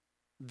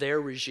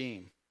their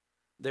regime,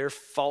 their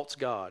false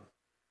god,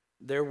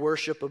 their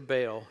worship of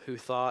Baal, who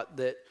thought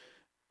that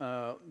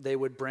they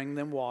would bring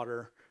them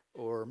water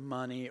or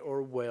money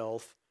or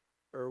wealth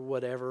or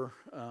whatever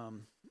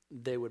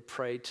they would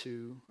pray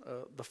to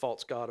the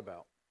false god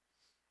about.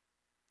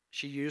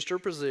 She used her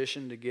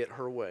position to get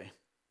her way.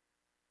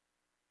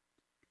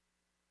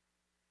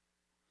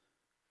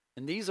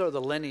 And these are the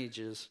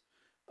lineages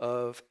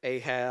of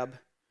Ahab.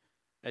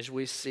 As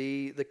we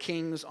see the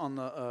kings on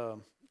the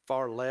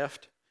far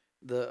left,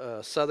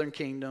 the southern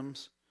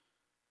kingdoms,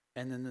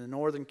 and then the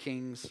northern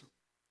kings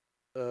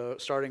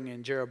starting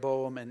in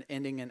Jeroboam and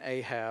ending in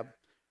Ahab,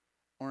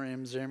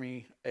 Orim,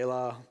 Zimri,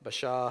 Elah,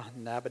 Baasha,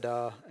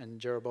 Nabadah,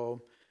 and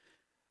Jeroboam.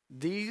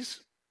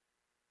 These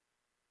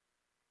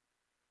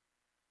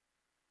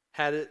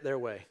had it their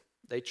way.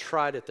 They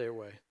tried it their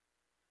way.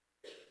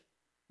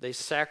 They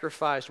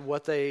sacrificed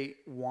what they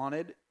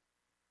wanted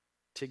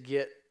to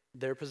get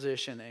their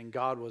position, and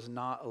God was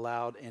not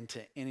allowed into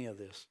any of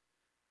this.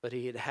 But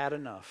he had had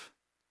enough,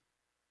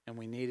 and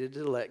we needed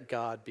to let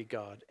God be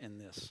God in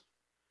this.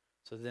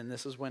 So then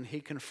this is when he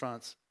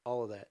confronts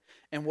all of that.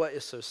 And what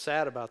is so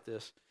sad about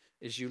this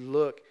is you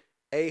look,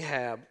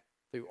 Ahab,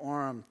 through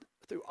Orim,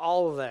 through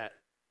all of that,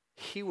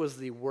 he was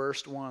the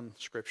worst one,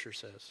 Scripture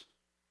says.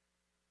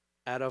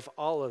 Out of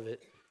all of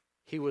it,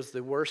 he was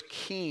the worst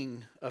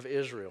king of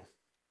Israel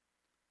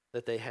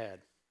that they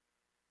had.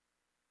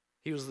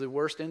 He was the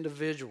worst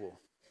individual.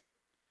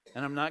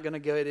 And I'm not going to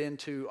get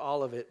into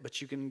all of it,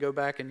 but you can go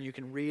back and you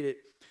can read it.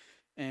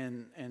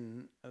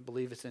 And I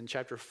believe it's in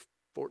chapter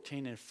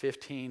 14 and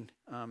 15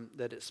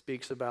 that it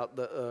speaks about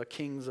the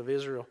kings of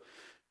Israel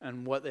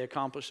and what they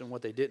accomplished and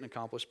what they didn't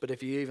accomplish. But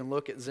if you even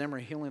look at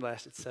Zimri, he only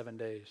lasted 7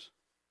 days.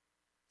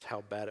 That's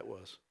how bad it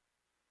was.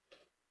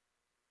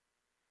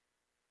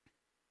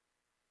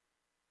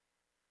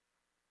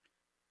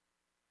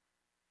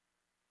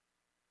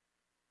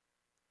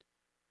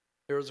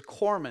 There was a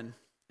corpsman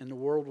in the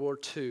World War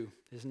II.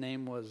 His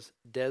name was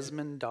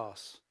Desmond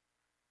Doss.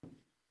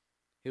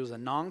 He was a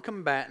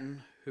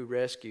non-combatant who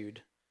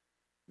rescued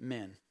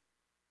men.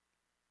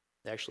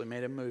 They actually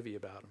made a movie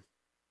about him.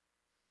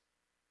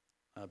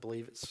 I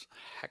believe it's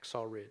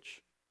Hacksaw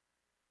Ridge.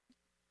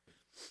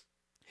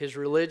 His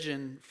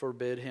religion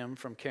forbid him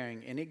from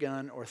carrying any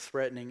gun or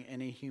threatening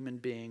any human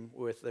being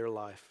with their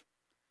life.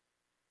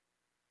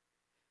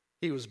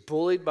 He was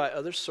bullied by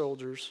other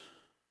soldiers,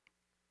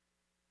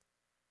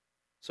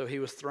 so he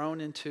was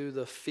thrown into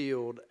the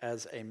field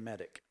as a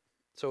medic.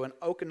 So in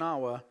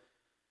Okinawa,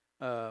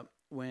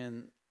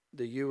 when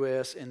the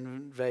U.S.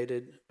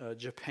 invaded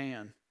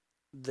Japan,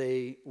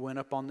 they went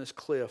up on this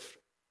cliff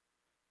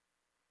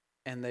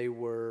and they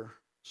were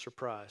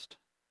surprised.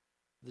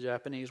 The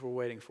Japanese were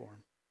waiting for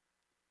them.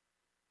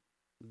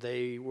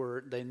 They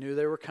knew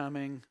they were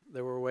coming.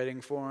 They were waiting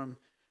for him.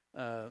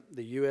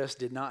 The U.S.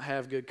 did not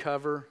have good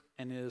cover,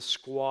 and his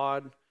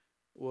squad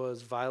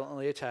was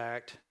violently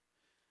attacked.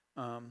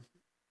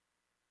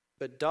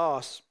 But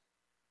Doss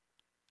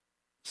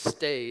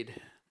stayed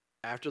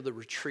after the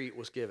retreat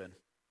was given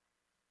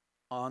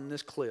on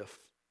this cliff.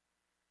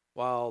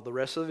 While the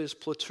rest of his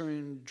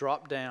platoon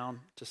dropped down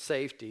to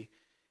safety,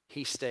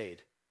 he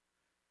stayed.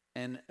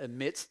 And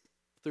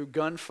through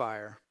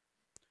gunfire,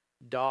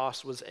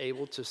 Doss was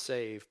able to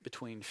save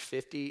between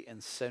 50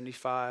 and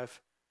 75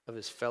 of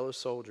his fellow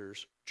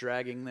soldiers,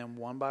 dragging them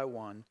one by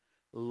one,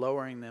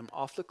 lowering them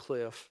off the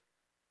cliff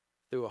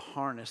through a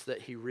harness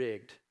that he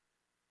rigged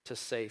to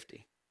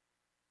safety.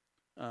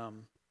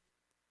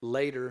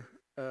 Later,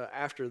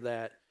 after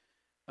that,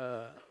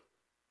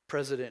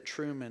 President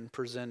Truman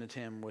presented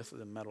him with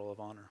the Medal of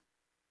Honor.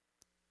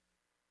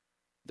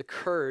 The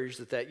courage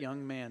that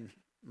young man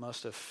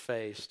must have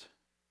faced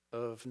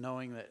of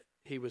knowing that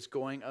he was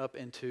going up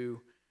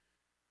into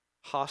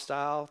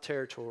hostile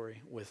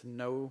territory with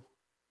no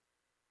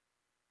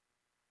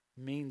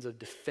means of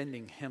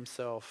defending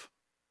himself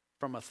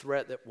from a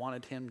threat that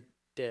wanted him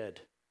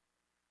dead.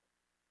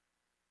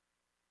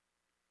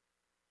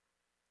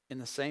 In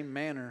the same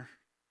manner,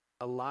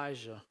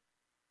 Elijah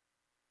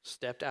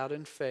stepped out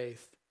in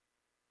faith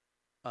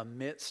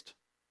amidst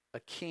a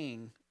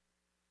king,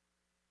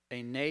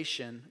 a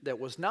nation that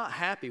was not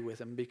happy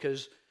with him,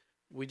 because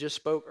we just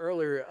spoke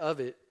earlier of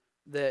it,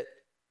 that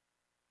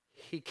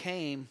he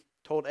came,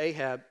 told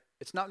Ahab,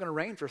 it's not going to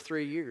rain for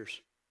 3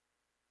 years.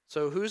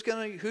 So who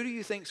do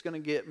you think is going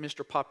to get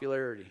Mr.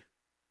 Popularity?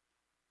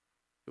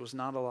 It was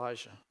not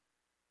Elijah.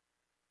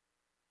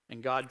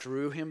 And God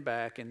drew him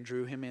back and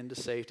drew him into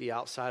safety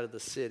outside of the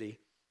city,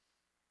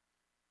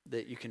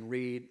 that you can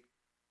read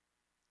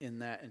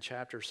in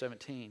chapter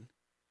 17,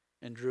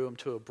 and drew him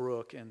to a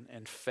brook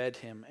and fed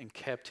him and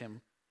kept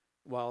him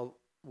while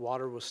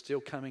water was still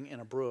coming in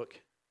a brook,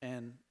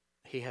 and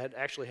he had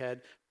actually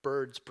had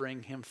birds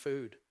bring him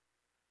food.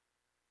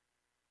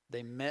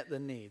 They met the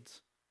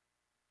needs,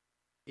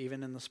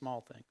 even in the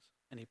small things,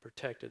 and he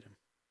protected him.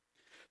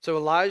 So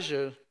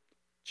Elijah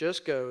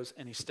just goes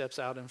and he steps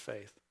out in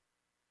faith.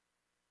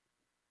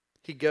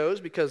 He goes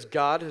because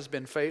God has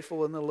been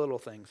faithful in the little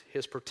things,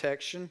 his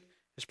protection,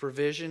 his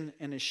provision,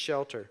 and his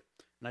shelter.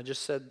 And I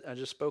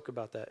just spoke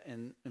about that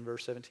in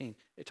verse 17.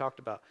 It talked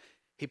about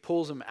he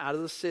pulls him out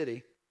of the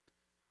city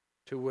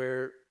to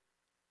where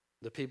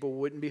the people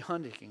wouldn't be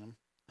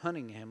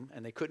hunting him,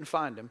 and they couldn't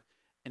find him.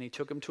 And he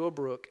took him to a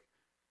brook,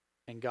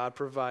 and God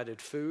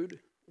provided food,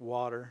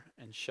 water,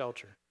 and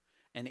shelter.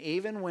 And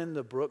even when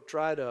the brook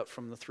dried up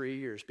from the 3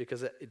 years,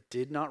 because it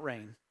did not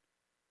rain,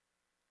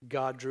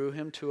 God drew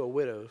him to a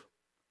widow,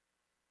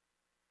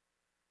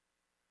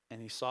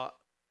 and he sought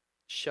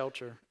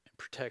shelter and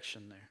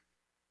protection there.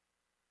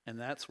 And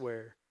that's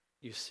where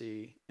you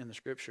see in the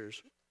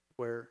scriptures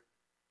where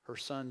her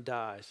son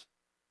dies,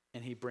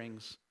 and he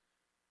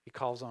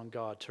calls on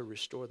God to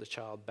restore the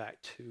child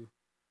back to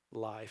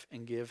life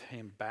and give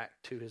him back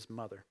to his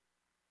mother.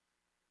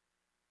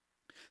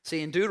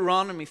 See, in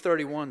Deuteronomy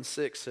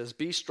 31:6 says,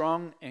 "Be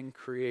strong and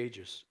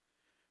courageous.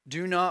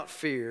 Do not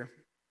fear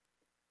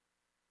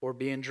or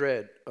be in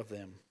dread of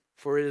them,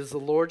 for it is the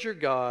Lord your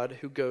God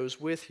who goes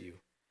with you.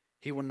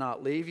 He will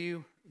not leave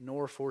you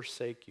nor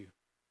forsake you."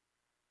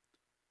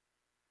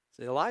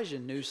 See, Elijah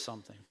knew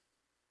something.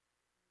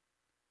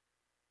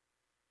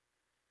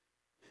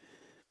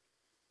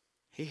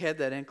 He had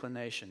that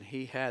inclination.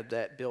 He had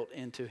that built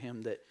into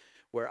him that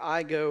where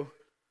I go,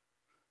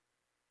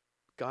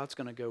 God's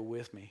going to go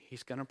with me.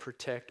 He's going to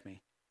protect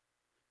me.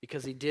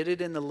 Because he did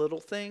it in the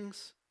little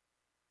things,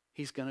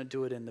 he's going to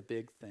do it in the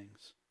big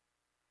things.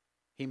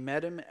 He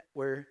met him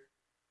where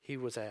he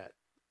was at,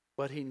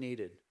 what he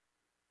needed.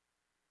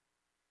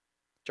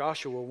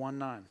 Joshua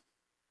 1:9.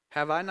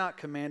 "Have I not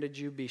commanded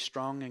you, be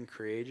strong and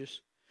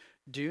courageous?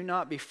 Do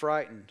not be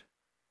frightened.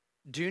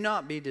 Do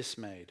not be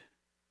dismayed.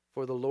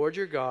 For the Lord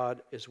your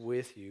God is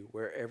with you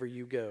wherever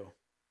you go."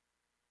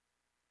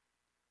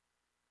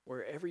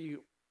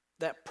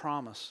 That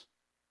promise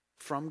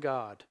from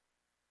God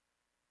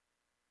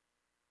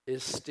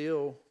is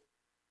still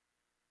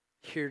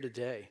here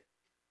today.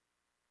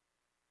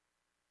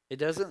 It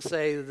doesn't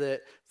say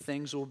that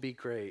things will be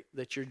great,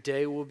 that your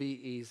day will be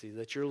easy,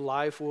 that your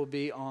life will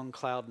be on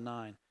cloud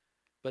 9.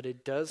 But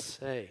it does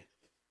say,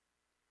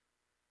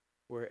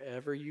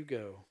 wherever you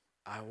go,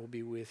 I will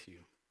be with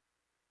you.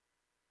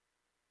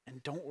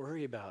 And don't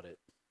worry about it.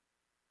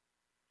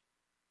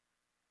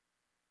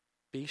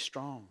 Be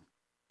strong.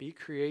 Be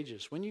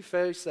courageous. When you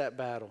face that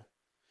battle,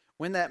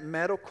 when that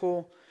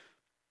medical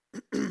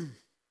when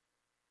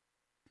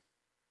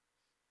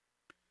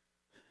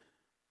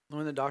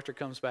the doctor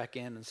comes back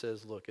in and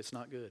says, "Look, it's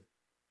not good,"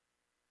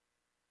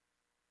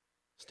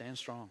 stand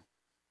strong.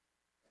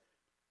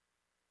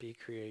 Be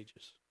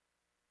courageous.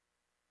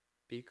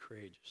 Be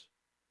courageous.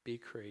 Be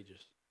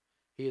courageous.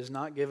 He has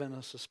not given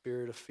us a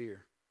spirit of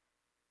fear.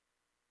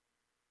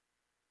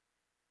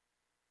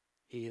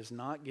 He has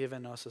not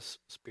given us a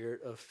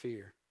spirit of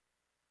fear.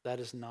 That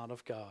is not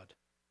of God.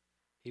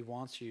 He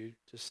wants you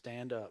to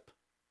stand up,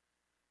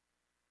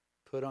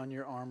 put on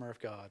your armor of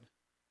God,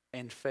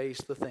 and face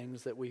the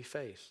things that we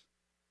face.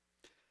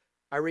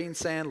 Irene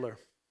Sandler.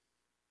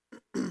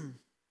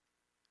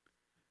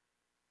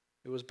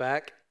 It was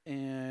back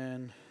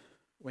when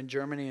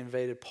Germany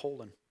invaded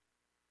Poland.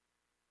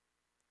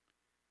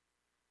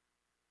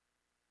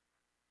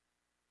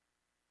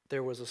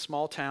 There was a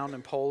small town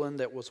in Poland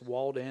that was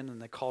walled in, and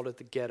they called it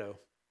the ghetto.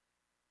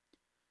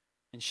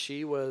 And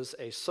she was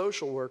a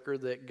social worker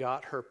that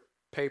got her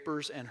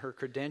papers and her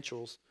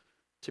credentials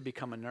to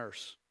become a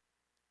nurse.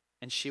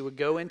 And she would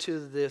go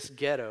into this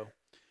ghetto,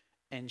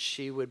 and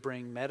she would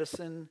bring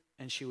medicine,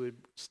 and she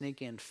would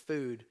sneak in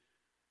food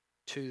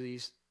to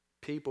these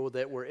people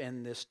that were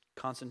in this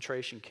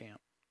concentration camp.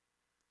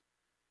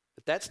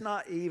 But that's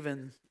not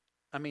even,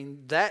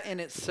 that in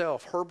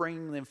itself, her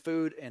bringing them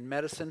food and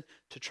medicine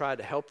to try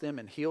to help them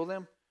and heal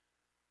them,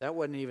 that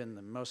wasn't even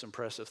the most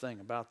impressive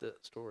thing about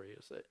that story,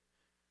 is that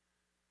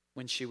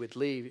when she would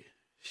leave,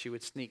 she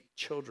would sneak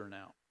children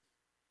out.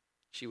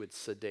 She would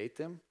sedate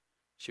them.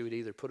 She would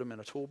either put them in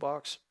a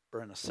toolbox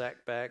or in a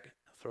sack bag,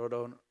 throw it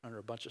under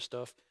a bunch of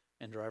stuff,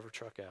 and drive her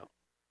truck out.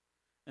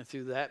 And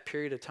through that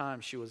period of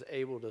time, she was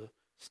able to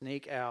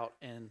sneak out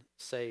and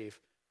save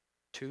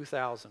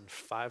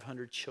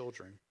 2,500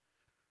 children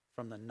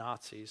from the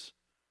Nazis,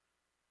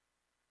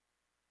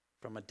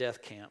 from a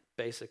death camp,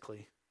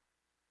 basically.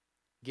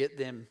 Get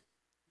them,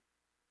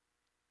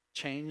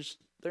 changed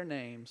their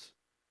names,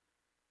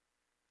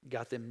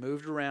 got them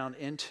moved around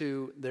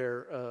into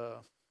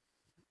their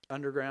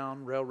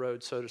underground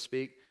railroad, so to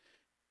speak,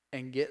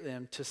 and get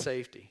them to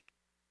safety.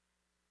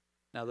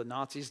 Now, the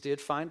Nazis did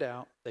find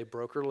out. They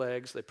broke her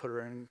legs. They put her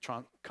in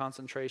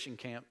concentration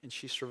camp, and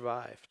she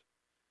survived.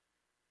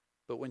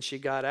 But when she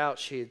got out,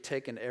 she had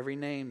taken every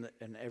name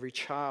and every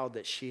child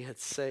that she had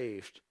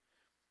saved,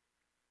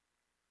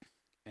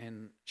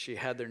 and she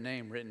had their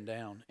name written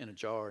down in a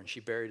jar, and she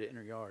buried it in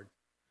her yard.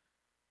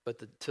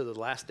 But to the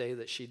last day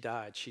that she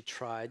died, she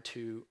tried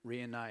to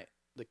reunite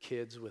the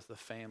kids with the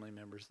family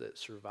members that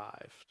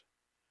survived.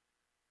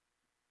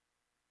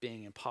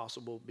 being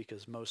impossible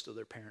because most of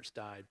their parents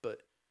died,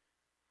 but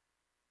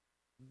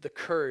the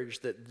courage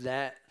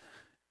that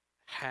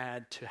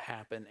had to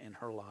happen in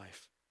her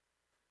life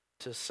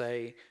to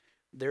say,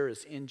 there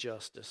is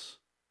injustice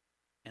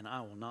and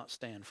I will not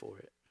stand for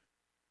it.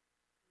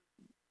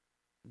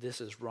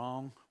 This is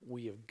wrong.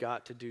 We have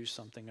got to do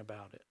something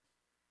about it.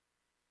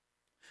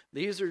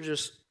 These are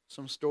just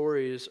some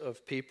stories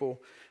of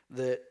people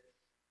that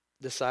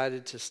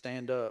decided to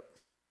stand up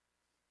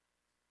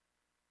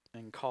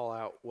and call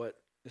out what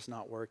is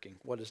not working,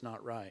 what is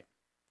not right.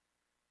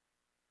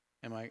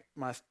 And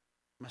my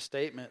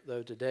statement,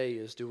 though, today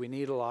is, do we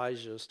need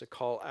Elijahs to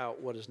call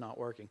out what is not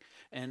working?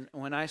 And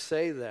when I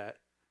say that,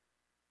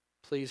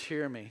 please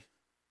hear me.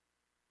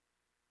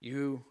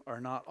 You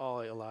are not all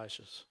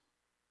Elijahs.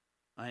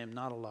 I am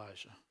not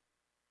Elijah.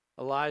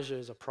 Elijah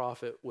is a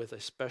prophet with a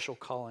special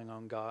calling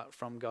on God,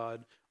 from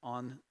God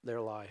on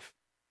their life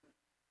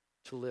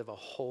to live a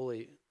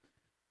holy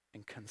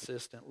and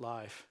consistent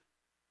life.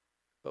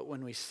 But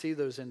when we see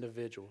those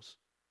individuals,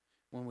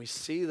 when we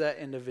see that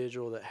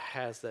individual that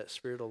has that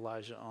spirit of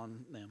Elijah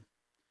on them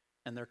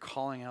and they're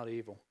calling out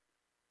evil,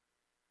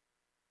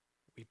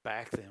 we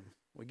back them.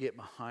 We get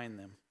behind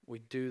them. We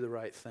do the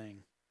right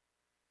thing.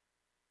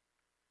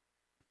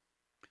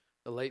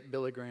 The late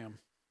Billy Graham.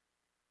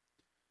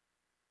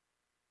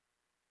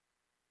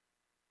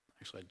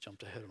 Actually, I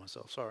jumped ahead of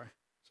myself. Sorry.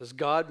 It says,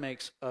 God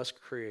makes us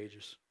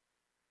courageous.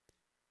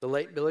 The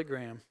late Billy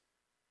Graham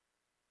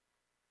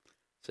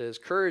says,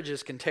 courage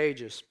is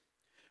contagious.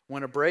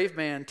 When a brave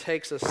man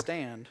takes a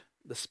stand,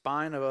 the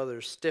spine of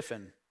others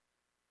stiffen.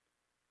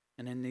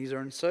 And in these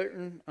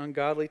uncertain,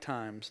 ungodly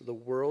times, the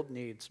world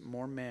needs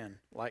more men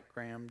like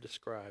Graham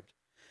described.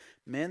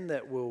 Men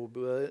that will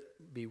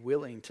be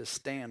willing to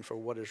stand for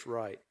what is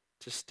right,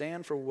 to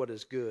stand for what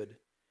is good,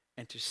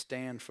 and to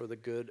stand for the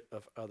good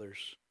of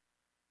others.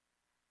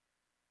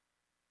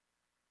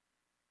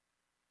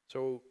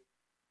 So,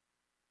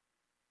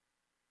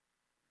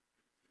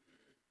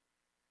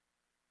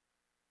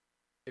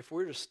 if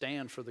we're to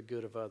stand for the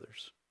good of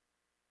others,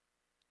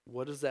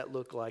 what does that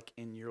look like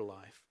in your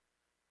life?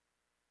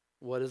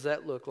 What does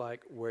that look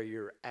like where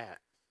you're at?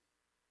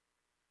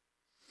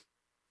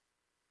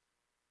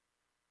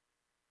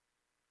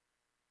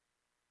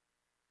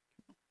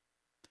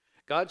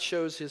 God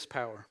shows his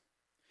power.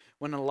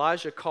 When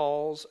Elijah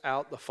calls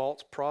out the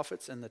false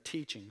prophets and the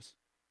teachings,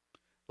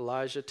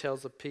 Elijah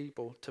tells the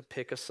people to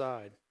pick a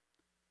side,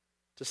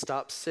 to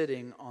stop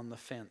sitting on the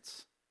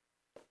fence.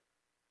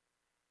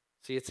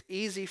 See, it's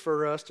easy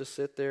for us to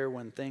sit there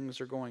when things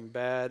are going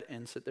bad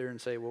and sit there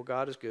and say, well,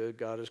 God is good,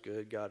 God is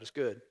good, God is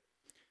good.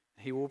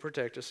 He will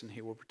protect us, and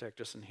he will protect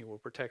us, and he will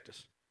protect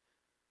us.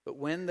 But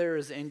when there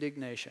is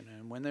indignation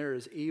and when there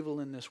is evil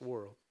in this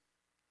world,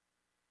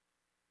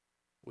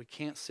 we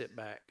can't sit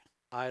back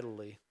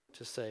idly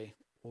to say,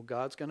 well,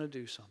 God's going to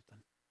do something.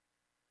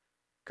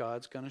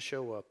 God's going to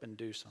show up and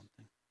do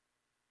something.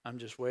 I'm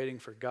just waiting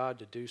for God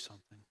to do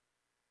something.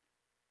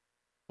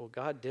 Well,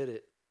 God did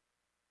it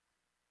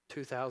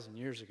 2,000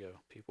 years ago,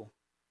 people,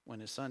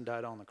 when his son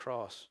died on the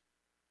cross.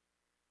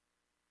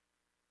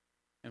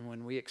 And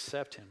when we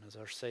accept him as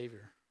our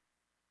Savior,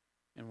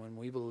 and when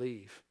we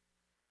believe,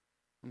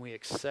 and we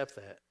accept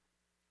that,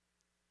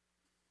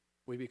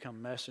 we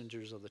become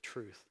messengers of the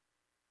truth.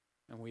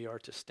 And we are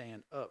to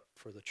stand up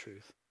for the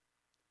truth.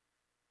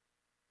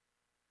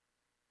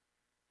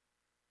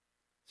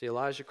 See,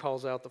 Elijah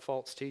calls out the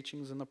false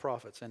teachings and the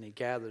prophets, and he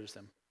gathers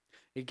them.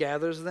 He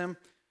gathers them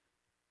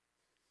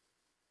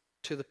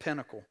to the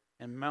pinnacle,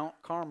 and Mount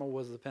Carmel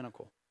was the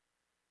pinnacle.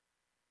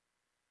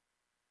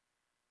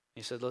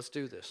 He said, let's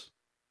do this.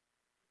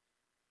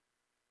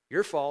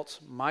 Your faults,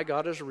 my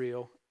God is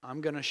real.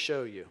 I'm going to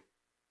show you.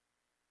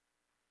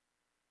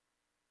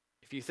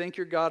 If you think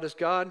your God is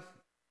God,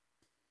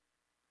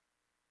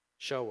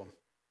 show him.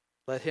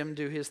 Let him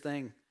do his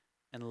thing,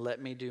 and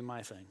let me do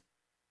my thing.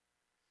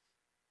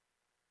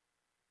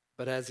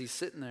 But as he's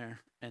sitting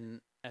there,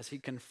 and as he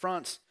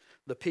confronts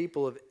the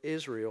people of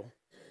Israel,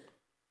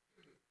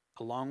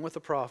 along with the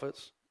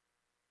prophets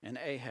and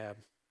Ahab,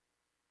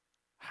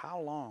 how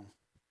long?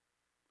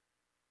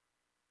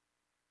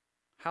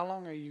 How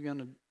long are you going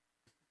to...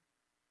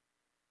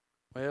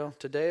 Well,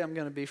 today I'm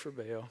going to be for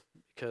Baal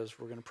because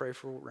we're going to pray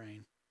for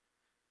rain.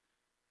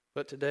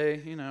 But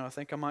today, I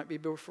think I might be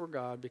before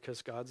God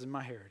because God's in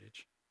my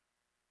heritage.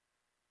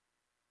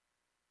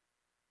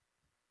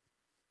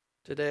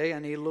 Today I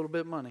need a little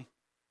bit of money,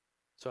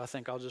 so I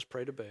think I'll just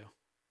pray to Baal.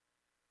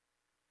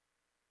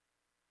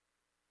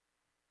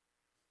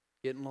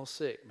 Getting a little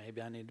sick,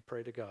 maybe I need to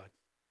pray to God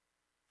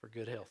for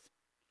good health.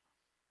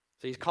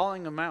 So he's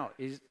calling them out.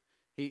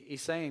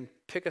 He's saying,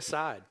 pick a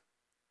side.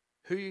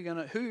 Who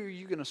are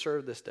you gonna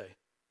serve this day?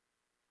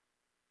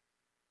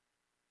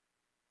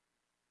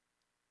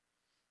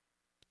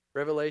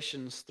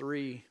 Revelations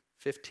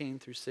 3:15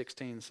 through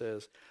 16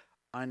 says,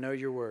 I know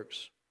your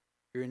works.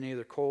 You're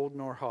neither cold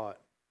nor hot.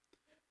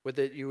 With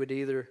it you would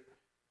either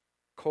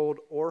cold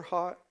or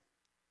hot.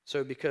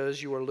 So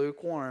because you are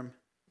lukewarm,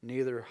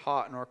 neither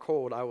hot nor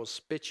cold, I will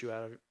spit you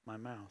out of my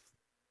mouth.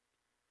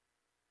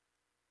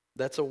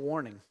 That's a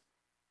warning.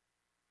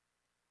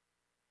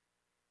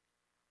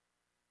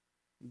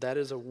 That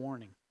is a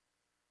warning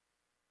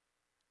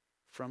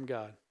from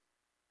God.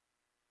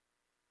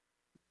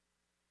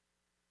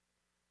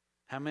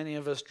 How many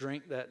of us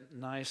drink that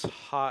nice,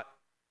 hot,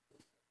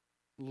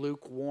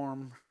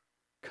 lukewarm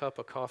cup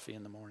of coffee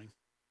in the morning?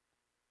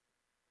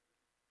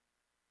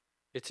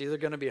 It's either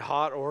going to be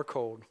hot or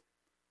cold.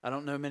 I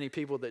don't know many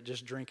people that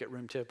just drink at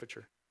room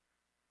temperature.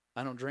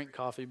 I don't drink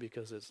coffee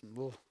because it's,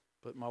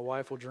 but my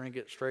wife will drink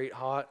it straight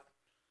hot.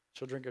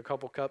 She'll drink a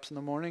couple cups in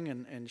the morning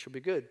and she'll be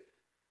good.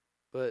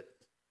 But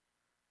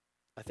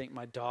I think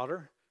my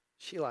daughter,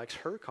 she likes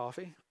her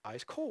coffee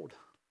ice cold.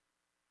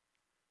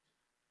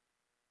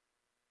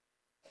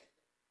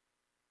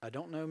 I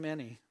don't know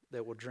many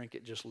that will drink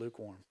it just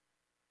lukewarm.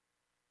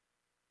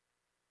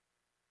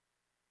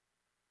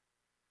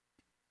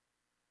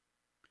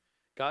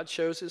 God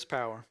shows his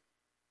power,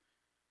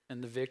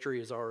 and the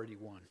victory is already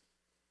won.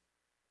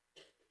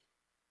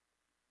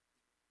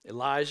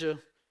 Elijah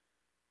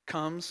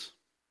comes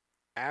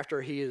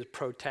after he is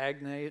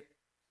protagonized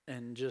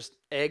and just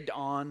egged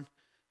on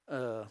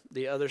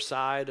the other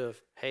side of,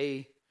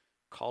 hey,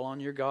 call on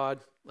your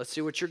God. Let's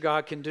see what your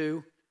God can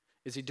do.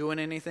 Is he doing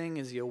anything?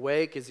 Is he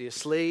awake? Is he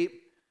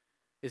asleep?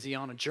 Is he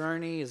on a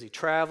journey? Is he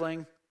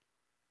traveling?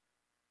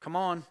 Come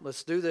on,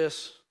 let's do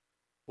this.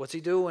 What's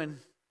he doing?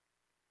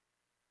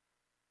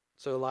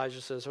 So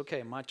Elijah says,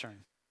 okay, my turn.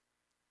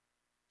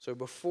 So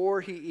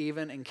before he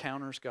even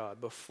encounters God,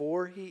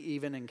 before he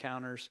even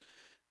encounters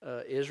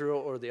Israel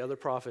or the other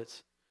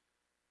prophets,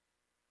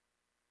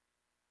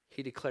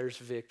 he declares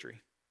victory.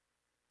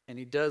 And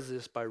he does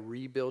this by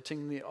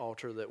rebuilding the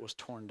altar that was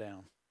torn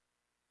down.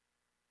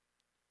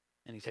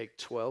 And he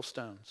takes 12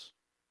 stones,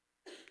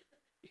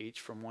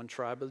 each from one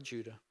tribe of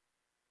Judah,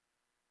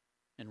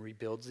 and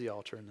rebuilds the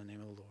altar in the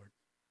name of the Lord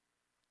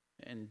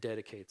and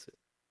dedicates it.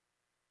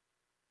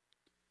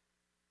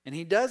 And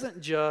he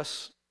doesn't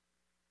just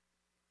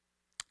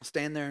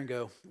stand there and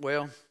go,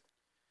 well,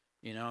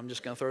 I'm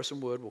just going to throw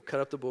some wood. We'll cut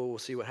up the bull. We'll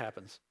see what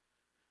happens.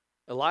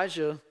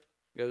 Elijah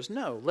goes,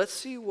 no, let's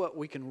see what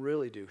we can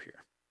really do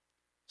here.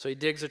 So he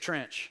digs a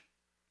trench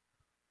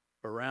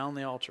around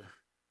the altar.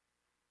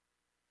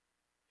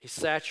 He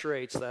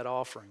saturates that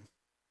offering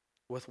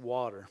with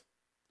water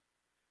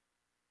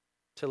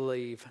to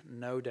leave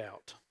no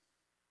doubt.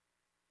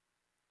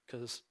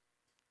 Because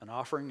an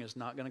offering is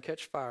not going to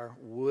catch fire.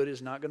 Wood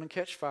is not going to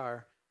catch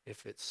fire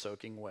if it's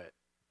soaking wet.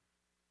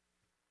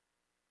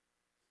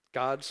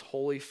 God's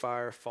holy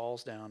fire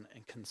falls down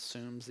and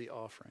consumes the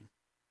offering.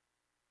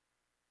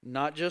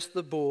 Not just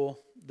the bull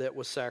that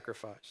was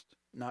sacrificed,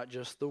 not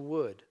just the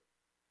wood,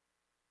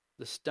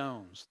 the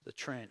stones, the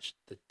trench,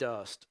 the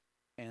dust,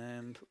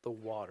 and the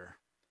water.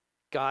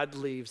 God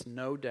leaves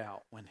no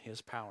doubt when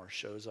his power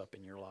shows up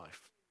in your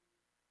life.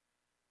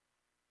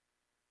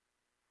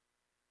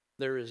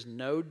 There is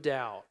no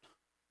doubt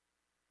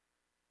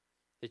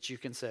that you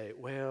can say,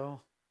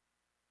 well,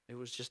 it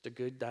was just a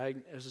good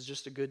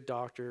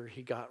doctor.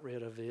 He got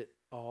rid of it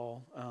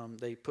all.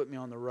 They put me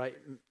on the right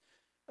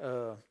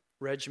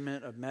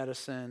regimen of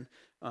medicine.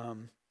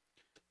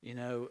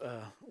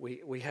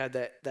 We had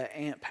that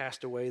aunt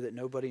passed away that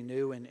nobody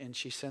knew, and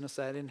she sent us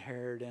that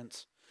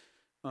inheritance.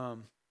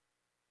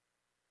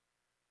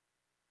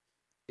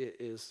 It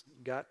is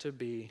got to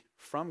be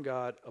from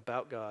God,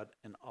 about God,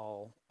 and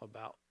all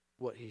about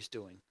what he's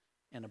doing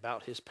and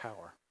about his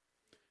power.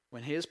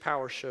 When his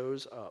power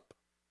shows up,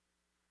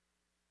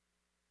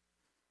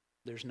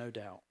 there's no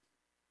doubt.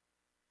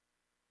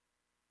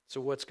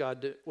 So what's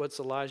God do? What's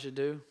Elijah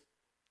do?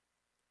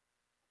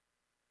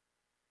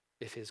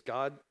 If his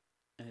God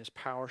and his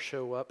power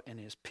show up and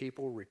his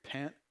people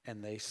repent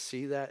and they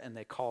see that and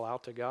they call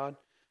out to God,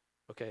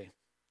 okay,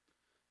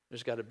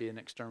 there's got to be an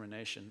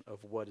extermination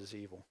of what is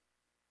evil.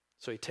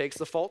 So he takes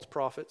the false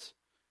prophets,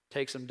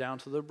 takes them down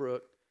to the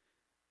brook,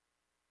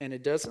 and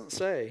it doesn't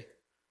say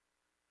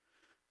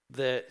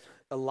that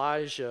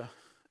Elijah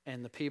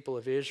and the people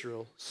of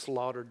Israel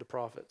slaughtered the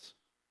prophets.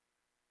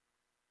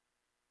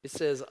 It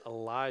says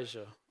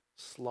Elijah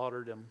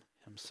slaughtered them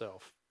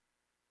himself.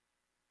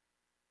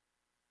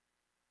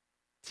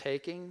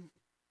 Taking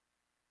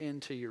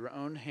into your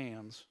own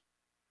hands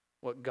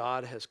what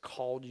God has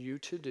called you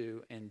to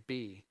do and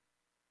be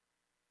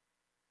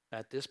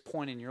at this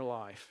point in your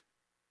life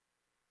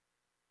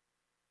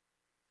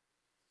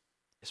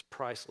is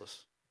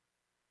priceless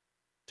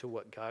to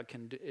what God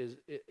can do.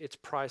 It's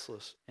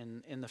priceless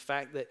in the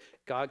fact that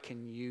God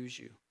can use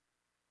you.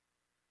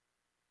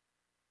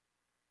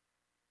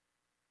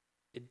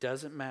 It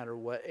doesn't matter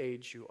what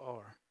age you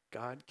are.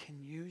 God can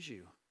use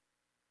you.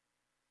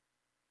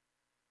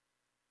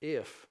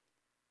 If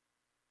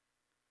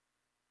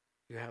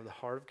you have the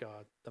heart of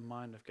God, the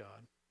mind of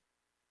God,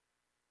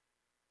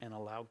 and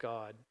allow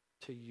God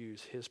to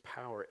use his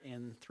power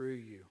in through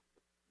you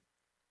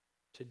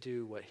to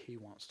do what he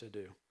wants to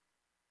do.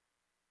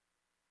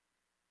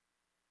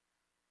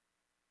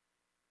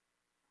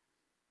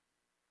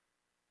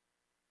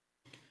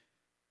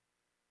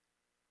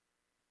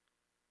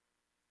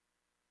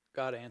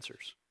 God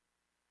answers.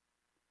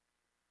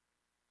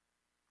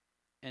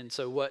 And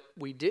so what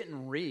we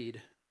didn't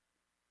read,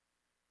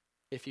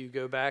 if you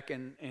go back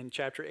in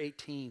chapter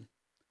 18,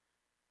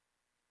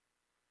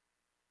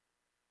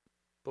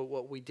 but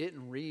what we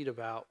didn't read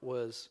about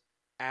was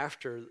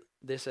after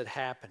this had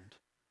happened,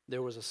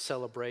 there was a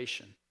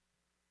celebration.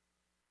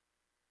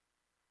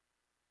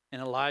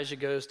 And Elijah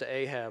goes to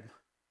Ahab,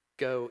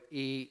 go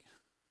eat,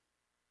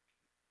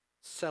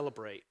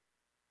 celebrate,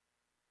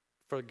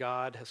 for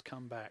God has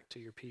come back to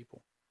your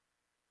people.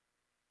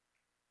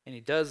 And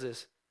he does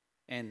this,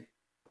 and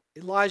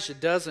Elijah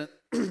doesn't,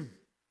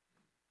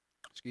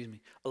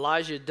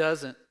 Elijah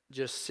doesn't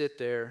just sit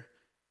there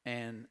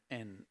and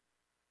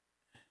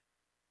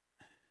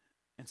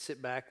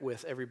sit back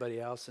with everybody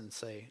else and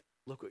say,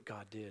 look what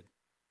God did.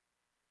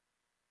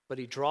 But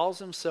he draws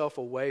himself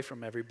away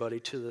from everybody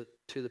to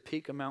the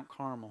peak of Mount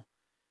Carmel,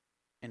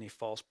 and he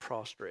falls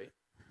prostrate.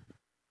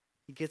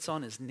 He gets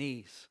on his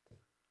knees,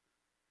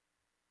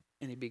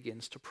 and he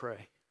begins to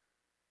pray.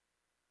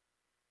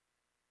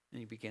 And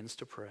he begins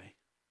to pray.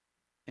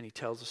 And he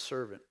tells a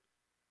servant,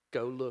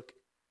 go look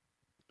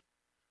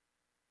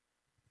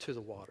to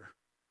the water.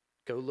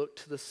 Go look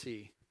to the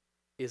sea.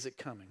 Is it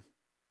coming?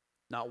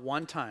 Not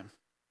one time,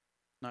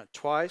 not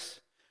twice,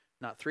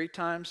 not 3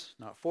 times,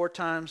 not 4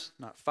 times,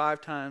 not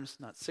 5 times,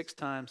 not 6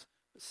 times,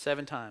 but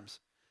 7 times.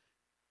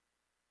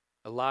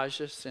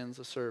 Elijah sends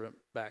a servant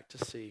back to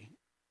see.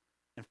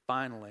 And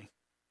finally,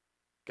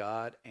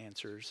 God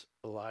answers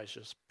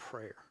Elijah's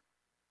prayer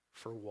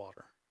for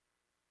water.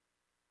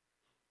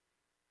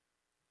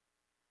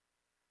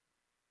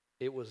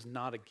 It was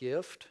not a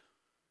gift,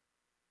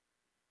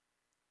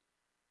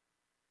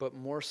 but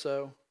more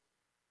so,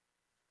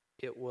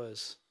 it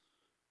was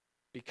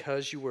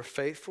because you were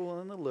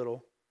faithful in the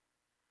little,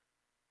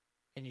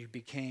 and you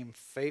became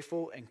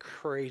faithful and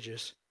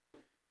courageous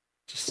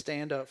to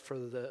stand up for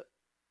the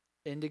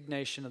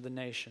indignation of the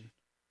nation,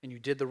 and you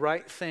did the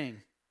right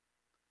thing,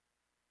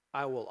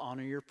 I will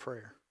honor your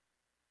prayer.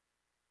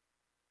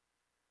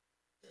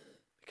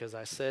 Because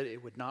I said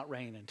it would not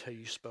rain until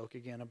you spoke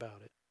again about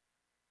it.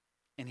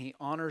 And he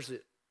honors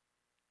it.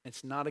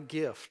 It's not a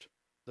gift.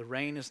 The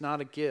rain is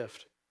not a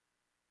gift,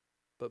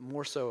 but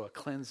more so a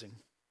cleansing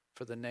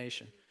for the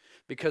nation.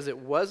 Because it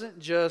wasn't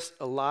just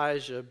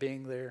Elijah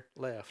being there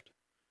left.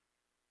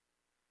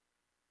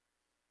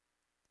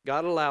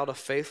 God allowed a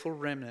faithful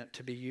remnant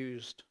to be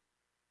used.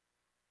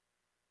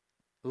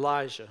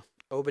 Elijah,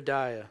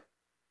 Obadiah,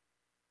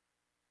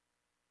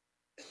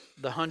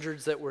 the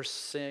hundreds that were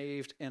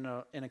saved in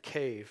a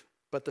cave,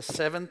 but the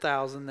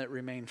 7,000 that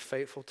remained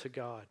faithful to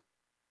God.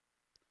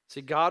 See,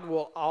 God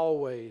will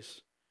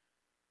always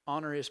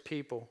honor his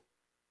people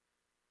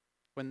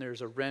when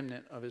there's a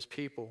remnant of his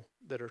people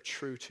that are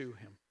true to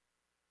him.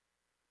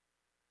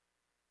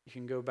 You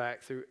can go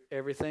back through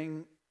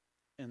everything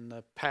in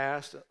the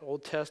past,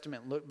 Old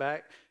Testament, and look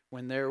back.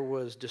 When there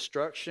was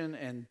destruction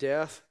and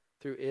death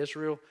through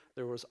Israel,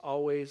 there was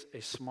always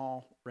a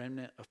small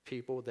remnant of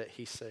people that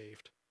he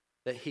saved,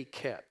 that he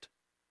kept,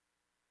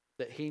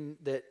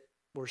 that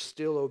were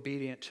still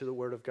obedient to the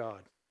word of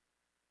God.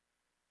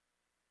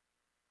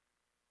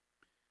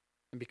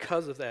 And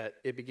because of that,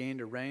 it began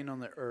to rain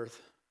on the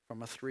earth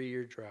from a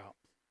 3-year drought.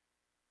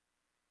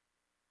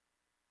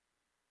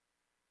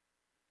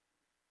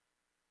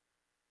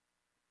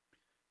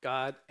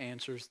 God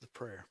answers the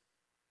prayer.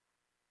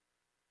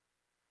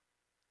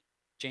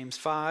 James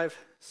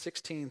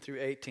 5:16 through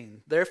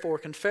 18. Therefore,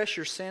 confess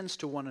your sins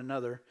to one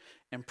another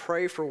and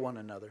pray for one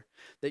another,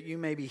 that you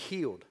may be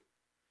healed.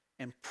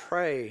 And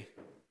pray,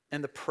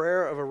 and the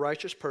prayer of a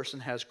righteous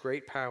person has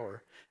great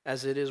power,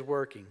 as it is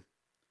working.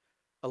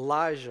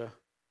 Elijah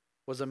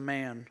was a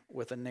man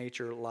with a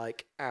nature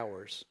like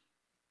ours.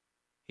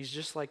 He's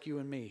just like you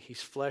and me.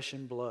 He's flesh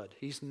and blood.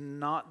 He's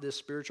not this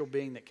spiritual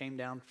being that came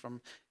down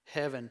from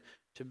heaven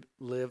to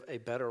live a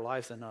better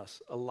life than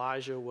us.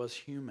 Elijah was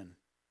human.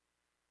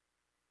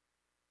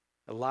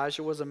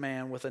 Elijah was a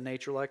man with a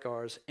nature like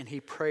ours, and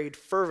he prayed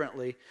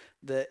fervently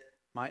that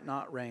might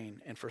not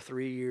rain. And for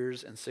 3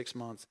 years and 6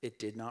 months, it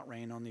did not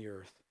rain on the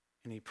earth.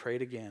 And he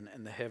prayed again,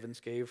 and the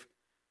heavens gave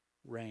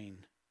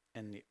rain,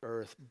 and the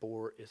earth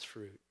bore its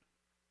fruit.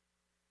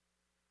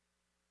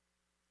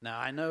 Now,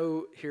 I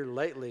know here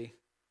lately,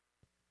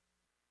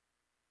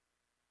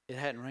 it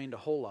hadn't rained a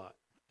whole lot,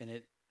 and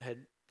it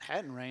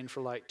hadn't rained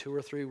for like 2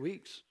 or 3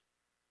 weeks.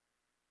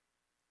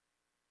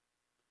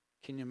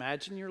 Can you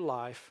imagine your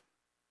life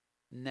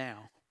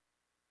now,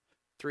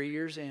 3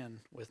 years in,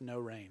 with no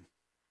rain?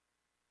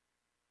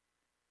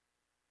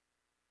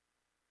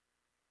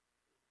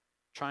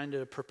 Trying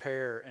to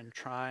prepare and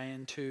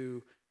trying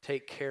to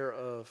take care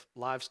of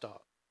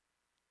livestock,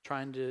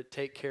 trying to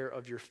take care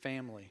of your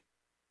family.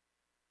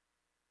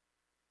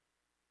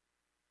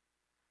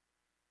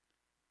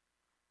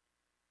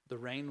 The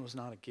rain was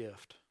not a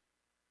gift,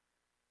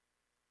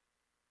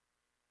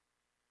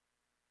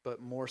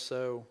 but more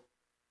so,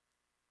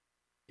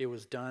 it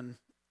was done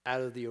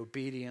out of the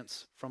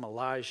obedience from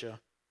Elijah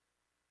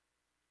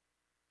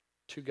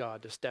to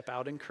God, to step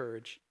out in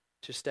courage,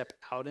 to step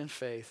out in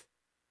faith,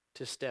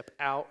 to step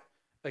out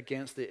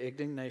against the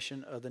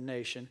indignation of the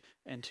nation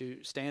and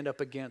to stand up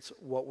against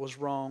what was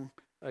wrong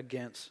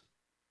against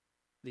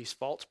these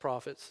false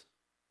prophets,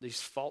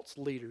 these false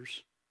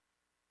leaders.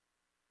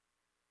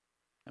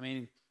 I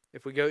mean,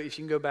 if you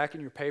can go back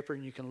in your paper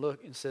and you can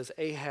look, and it says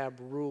Ahab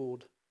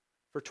ruled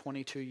for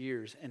 22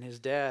 years, and his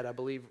dad, I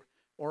believe,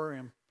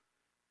 Joram,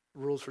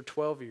 rules for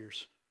 12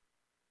 years.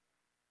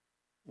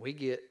 We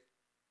get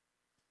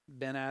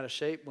bent out of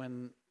shape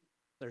when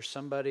there's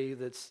somebody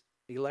that's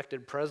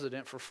elected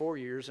president for 4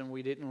 years and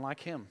we didn't like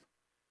him.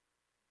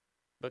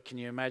 But can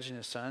you imagine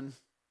his son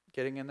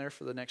getting in there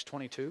for the next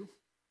 22?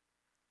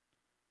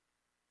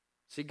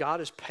 See,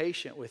 God is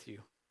patient with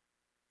you.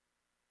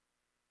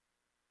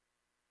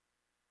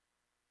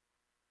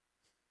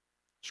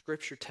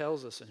 Scripture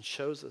tells us and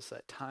shows us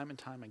that time and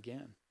time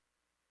again.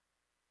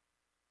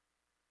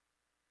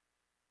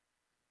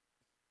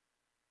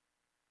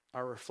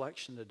 Our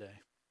reflection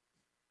today.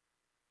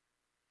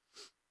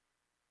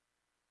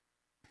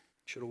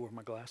 Should have worn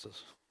my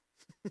glasses.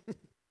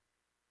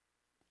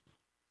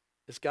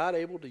 Is God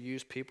able to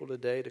use people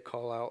today to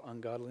call out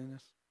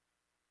ungodliness?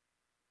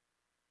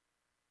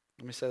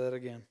 Let me say that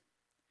again.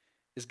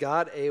 Is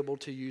God able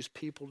to use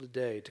people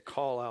today to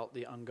call out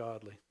the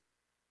ungodly?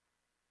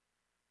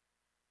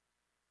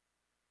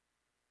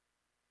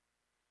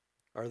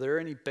 Are there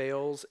any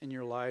Baals in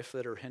your life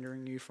that are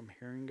hindering you from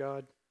hearing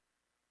God?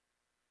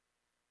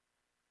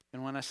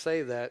 And when I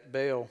say that,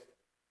 Baal,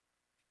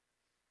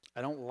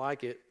 I don't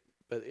like it,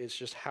 but it's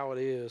just how it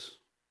is.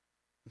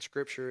 In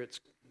Scripture, it's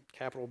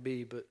capital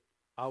B, but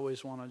I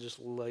always want to just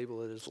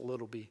label it as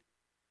little b,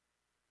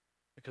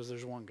 because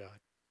there's one God.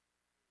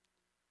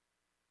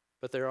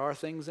 But there are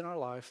things in our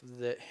life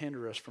that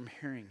hinder us from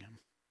hearing Him.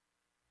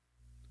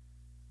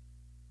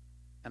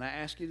 And I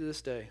ask you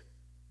this day,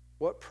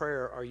 what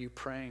prayer are you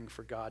praying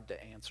for God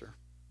to answer?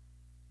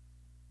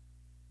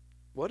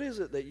 What is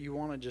it that you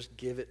want to just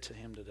give it to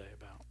Him today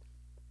about?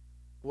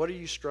 What are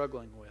you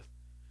struggling with?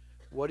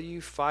 What are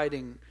you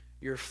fighting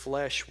your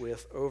flesh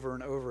with over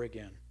and over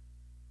again?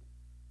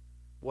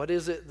 What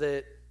is it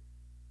that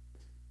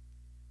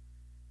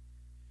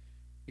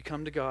you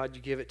come to God,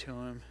 you give it to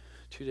Him,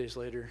 2 days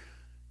later,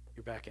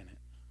 you're back in it?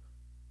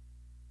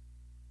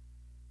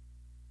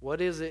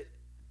 What is it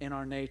in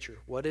our nature?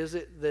 What is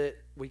it that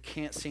we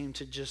can't seem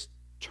to just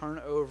turn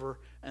over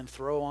and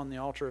throw on the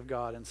altar of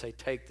God and say,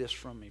 take this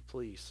from me,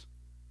 please?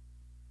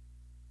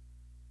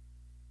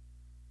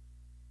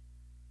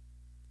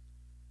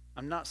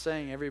 I'm not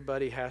saying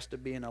everybody has to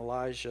be an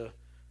Elijah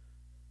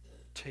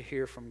to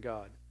hear from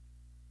God.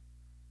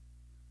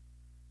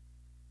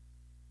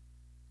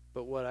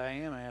 But what I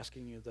am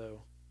asking you,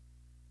 though,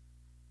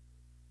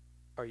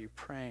 are you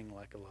praying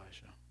like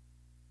Elijah?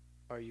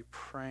 Are you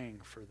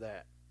praying for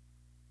that?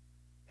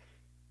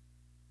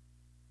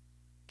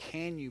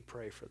 Can you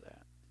pray for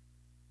that?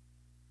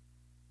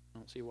 I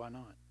don't see why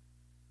not.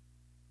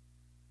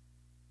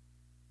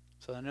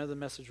 So I know the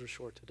message was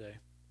short today,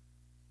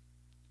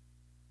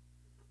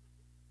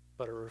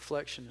 but a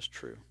reflection is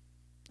true,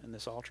 and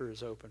this altar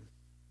is open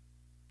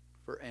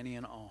for any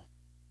and all.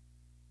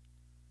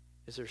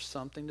 Is there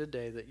something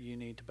today that you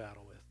need to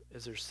battle with?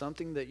 Is there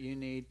something that you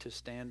need to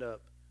stand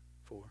up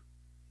for?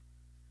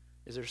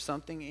 Is there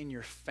something in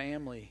your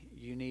family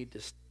you need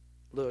to...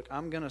 Look,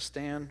 I'm going to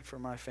stand for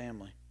my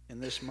family in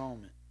this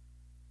moment.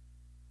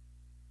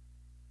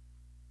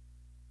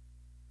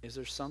 Is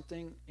there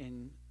something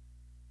in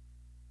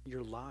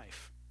your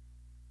life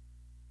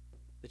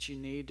that you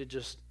need to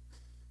just...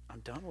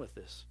 I'm done with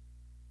this.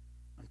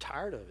 I'm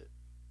tired of it.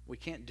 We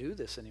can't do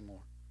this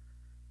anymore.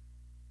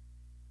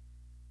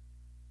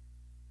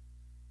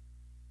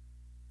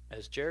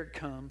 As Jared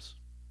comes,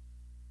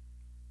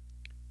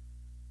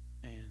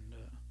 and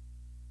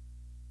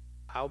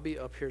I'll be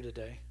up here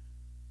today.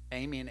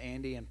 Amy and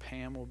Andy and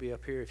Pam will be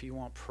up here if you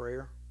want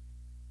prayer.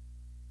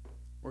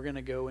 We're going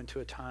to go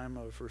into a time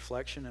of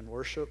reflection and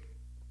worship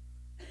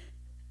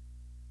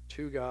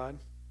to God.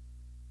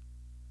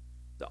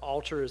 The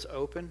altar is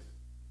open.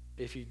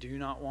 If you do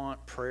not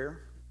want prayer,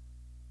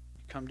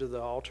 come to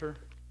the altar.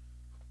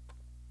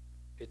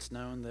 It's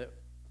known that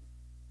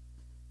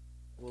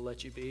we'll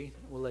let you be.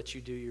 We'll let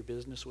you do your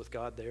business with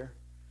God there.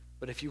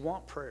 But if you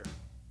want prayer,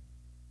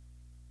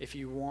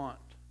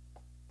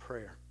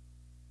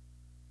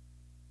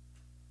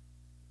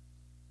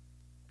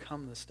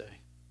 come this day.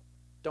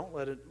 Don't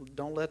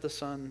let the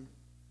sun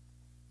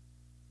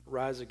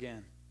rise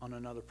again on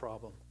another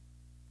problem.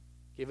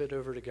 Give it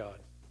over to God.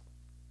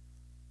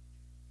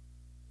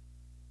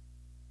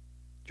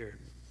 Jared.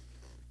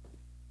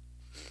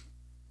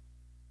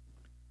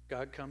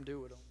 God, come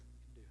do what only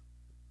you can do.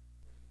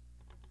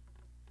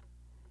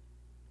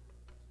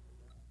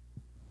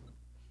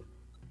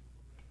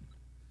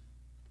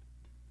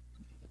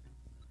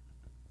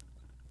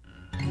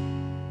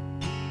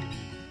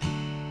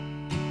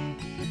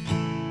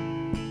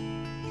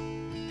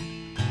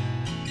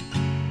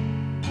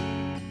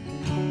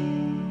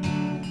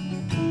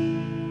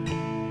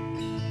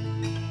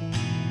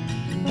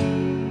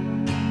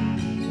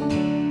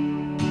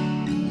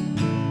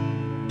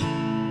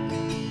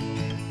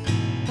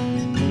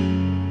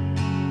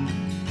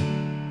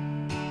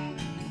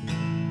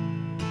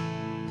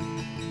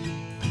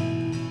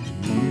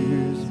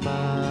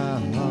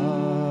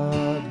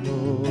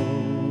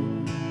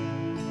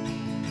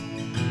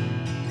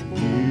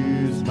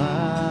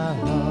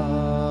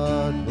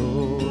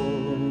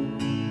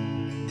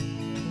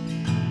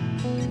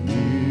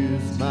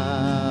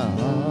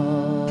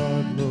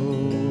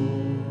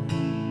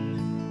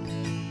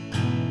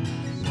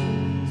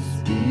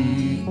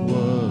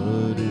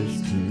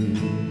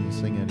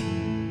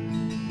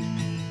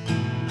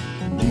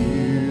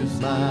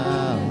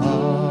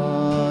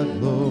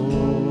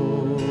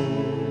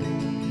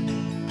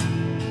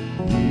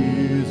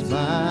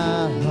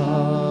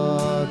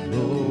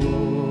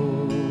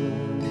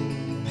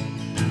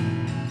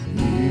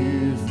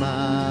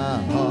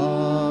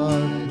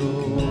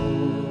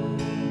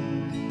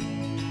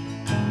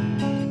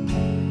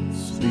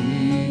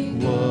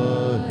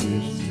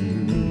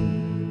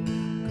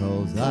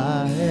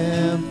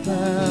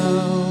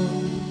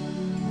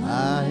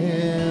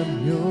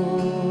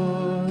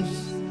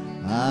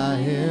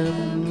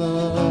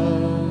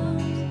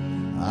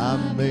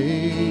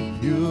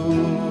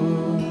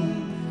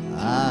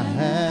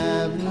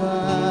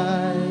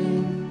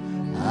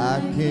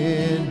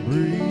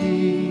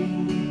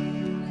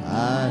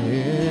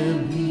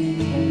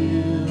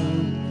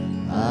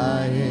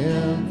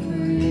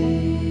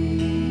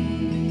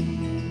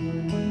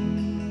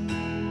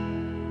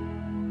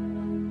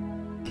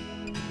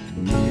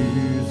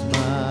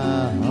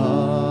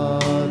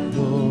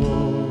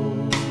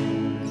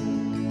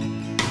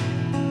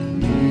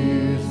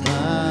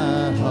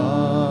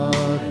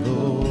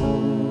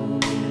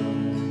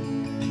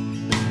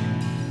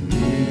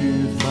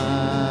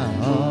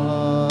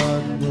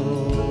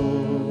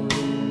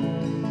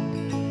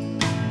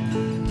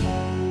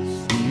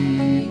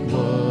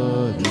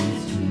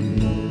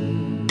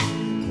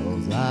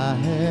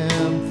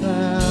 am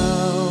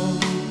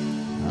found,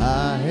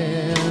 I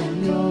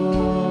am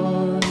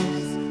yours,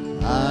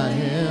 I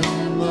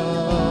am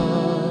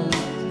loved,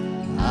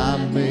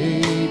 I'm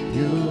made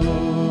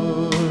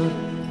pure,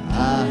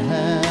 I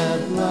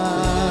have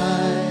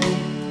life,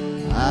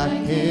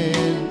 I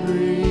can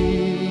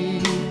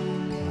breathe,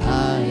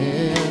 I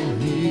am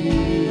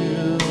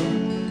healed,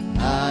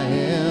 I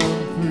am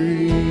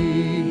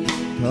free,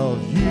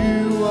 'cause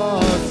you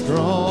are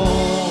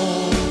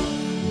strong,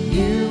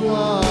 you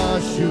are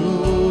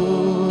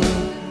sure,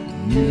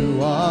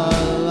 you are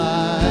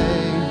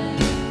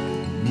life,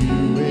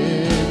 you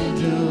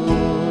endure,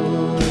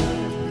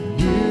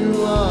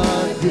 you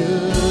are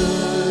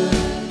good,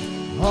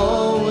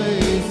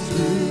 always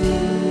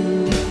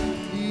true,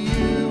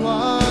 you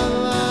are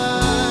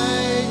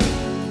light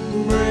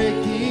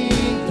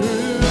breaking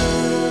through.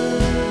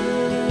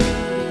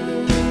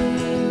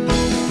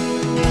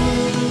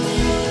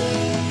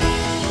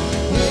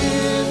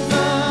 Here's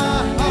my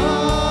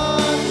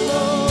heart,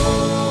 Lord.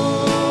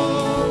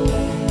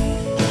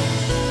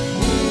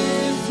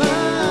 Here's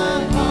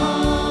my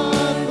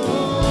heart,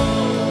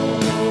 Lord.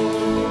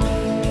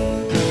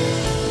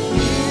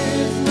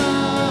 Here's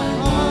my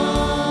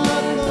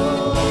heart,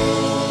 Lord.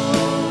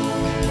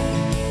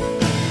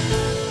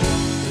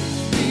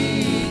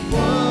 Speak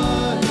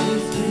what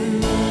is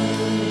true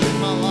in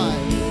my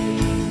life.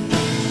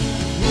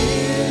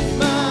 Here's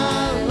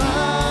my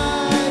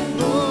life,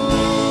 Lord.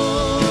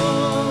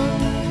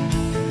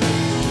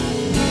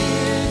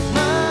 Here's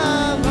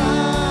my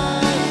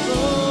life,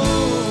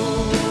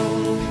 Lord.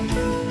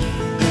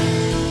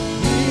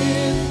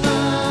 Here's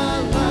my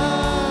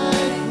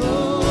life,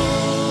 Lord.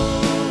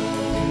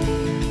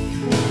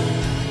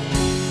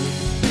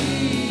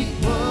 Speak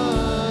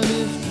what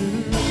is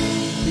true.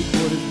 Speak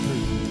what is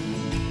true.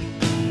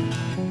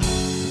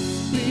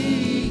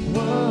 Speak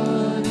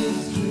what is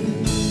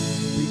true.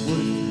 Speak what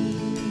is true.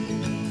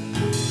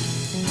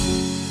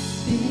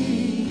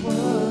 Speak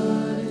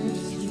what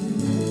is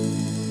true.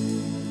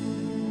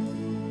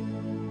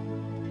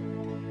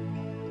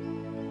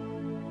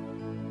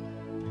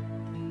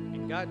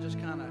 And God just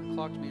kind of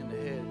clocked me in the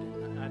head,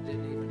 and I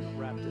didn't even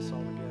wrap this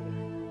all together.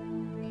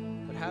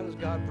 But how does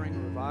God bring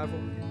revival?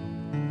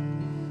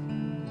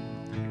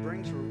 He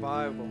brings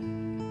revival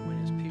when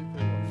his people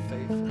are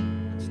faithful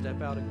and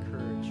step out in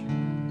courage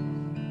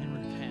and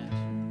repent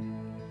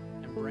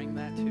and bring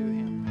that to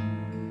him,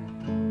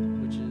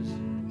 which is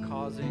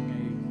causing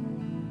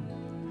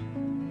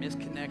a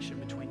misconnection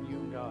between you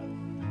and God.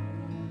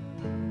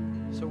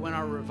 So when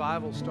our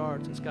revival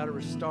starts, it's got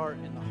to start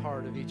in the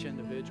heart of each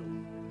individual.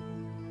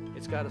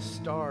 It's got to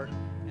start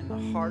in the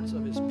hearts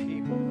of his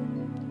people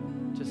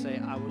to say,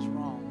 I was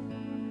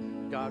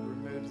wrong. God,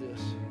 remove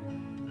this.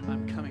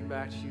 I'm coming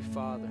back to you,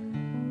 Father.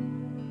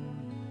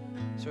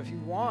 So if you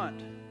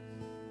want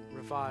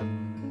revival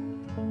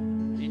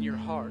in your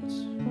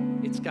hearts,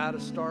 it's got to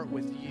start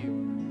with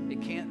you.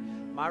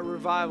 My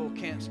revival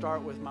can't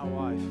start with my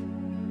wife.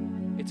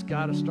 It's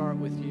got to start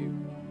with you.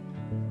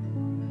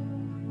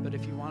 But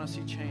if you want to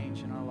see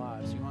change in our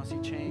lives, you want to see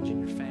change in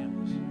your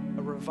families,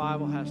 a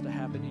revival has to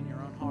happen in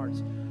your own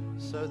hearts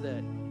so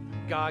that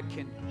God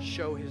can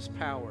show his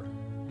power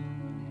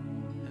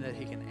and that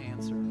he can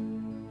answer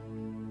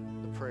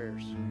the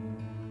prayers.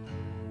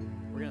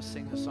 We're going to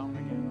sing this song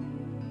again.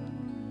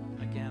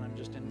 Again, I'm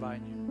just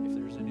inviting you, if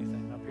there's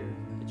anything up here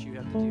that you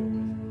have to deal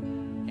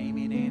with.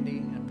 Amy and Andy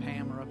and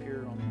Pam are up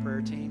here on the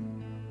prayer team.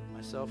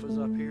 Myself is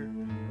up here,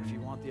 or if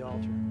you want the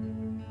altar.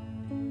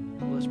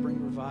 Let's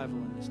bring revival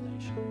in this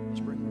nation. Let's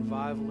bring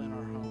revival in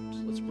our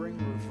homes. Let's bring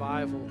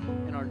revival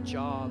in our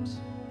jobs.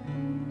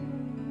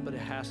 But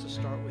it has to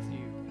start with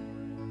you.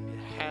 It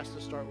has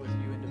to start with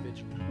you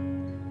individually.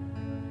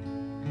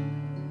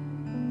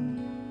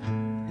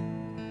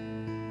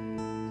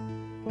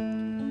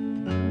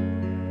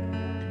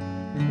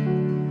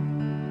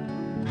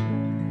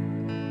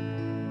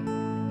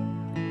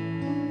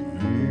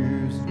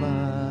 Here's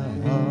my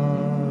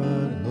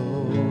heart,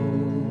 Lord.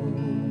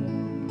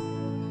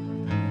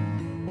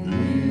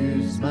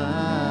 Here's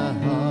my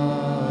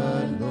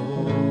heart,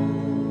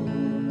 Lord.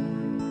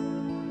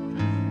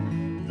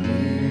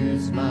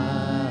 Here's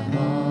my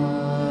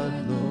heart,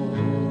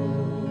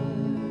 Lord.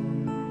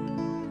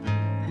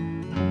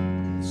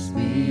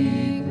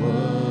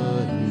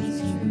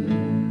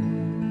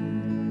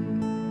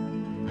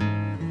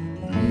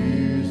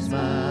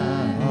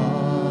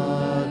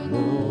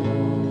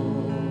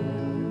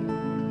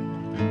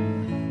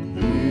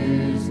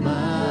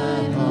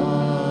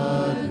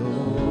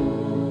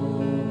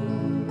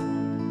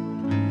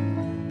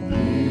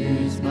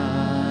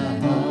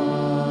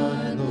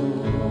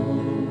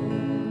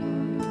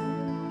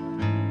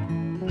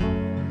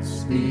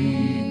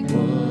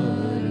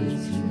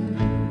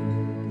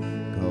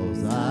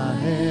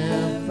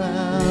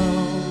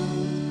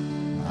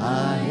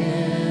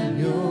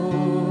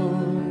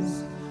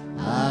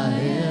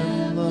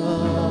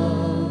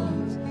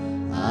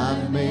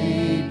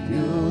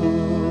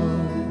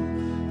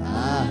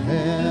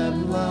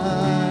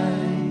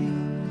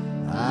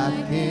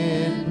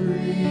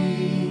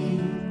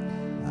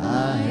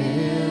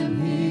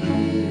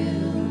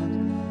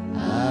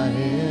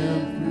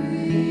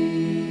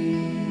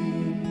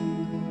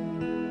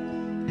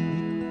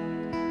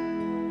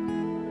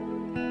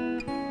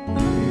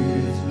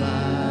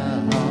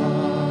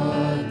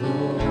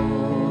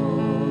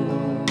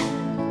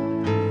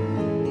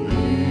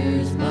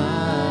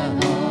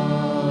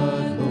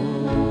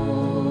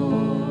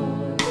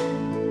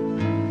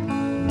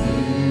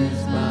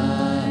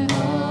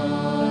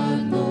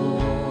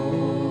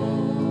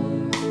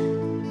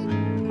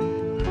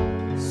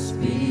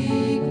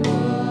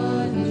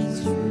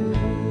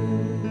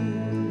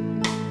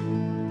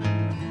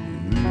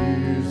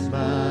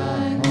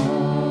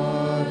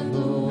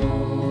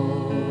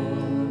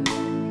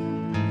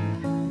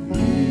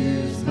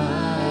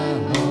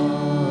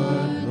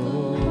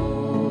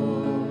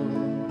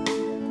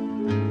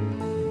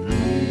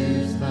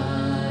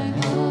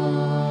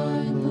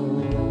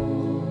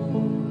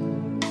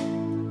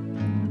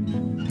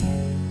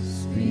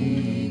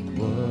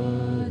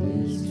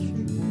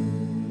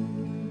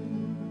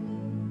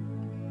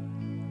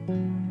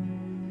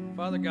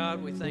 Father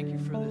God, we thank you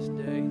for this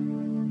day.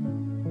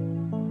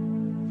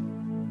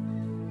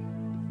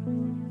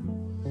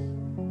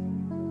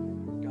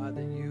 God,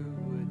 that you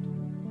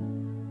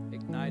would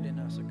ignite in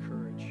us a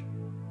courage,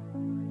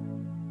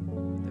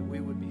 that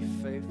we would be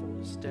faithful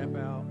to step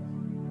out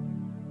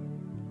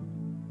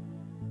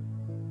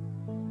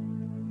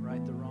and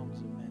right the wrongs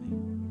of many.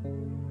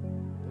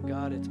 But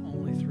God, it's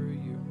only through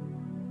you.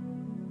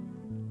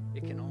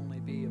 It can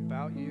only be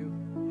about you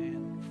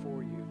and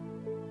for you.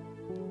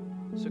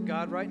 So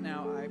God, right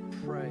now I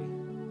pray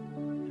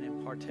an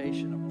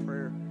impartation of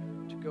prayer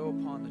to go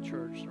upon the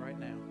church right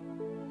now.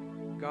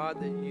 God,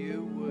 that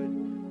you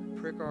would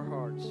prick our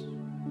hearts.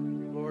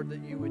 Lord,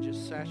 that you would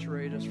just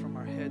saturate us from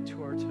our head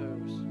to our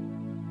toes.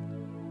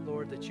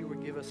 Lord, that you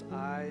would give us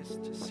eyes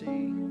to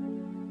see,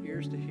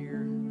 ears to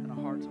hear, and a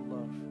heart to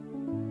love.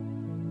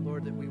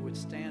 Lord, that we would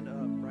stand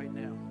up right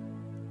now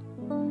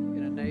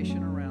in a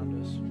nation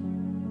around us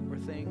where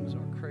things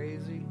are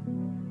crazy,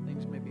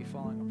 things may be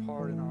falling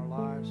apart in our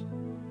lives.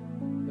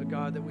 But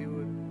God, that we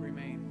would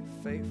remain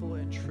faithful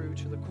and true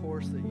to the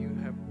course that you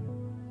have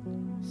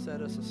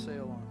set us a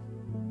sail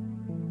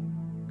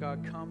on.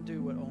 God, come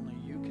do what only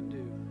you can do.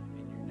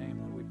 In your name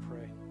that we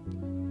pray.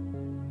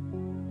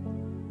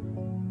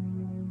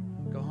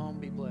 Go home,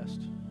 be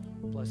blessed.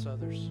 Bless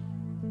others.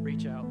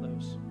 Reach out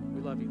those.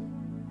 We love you.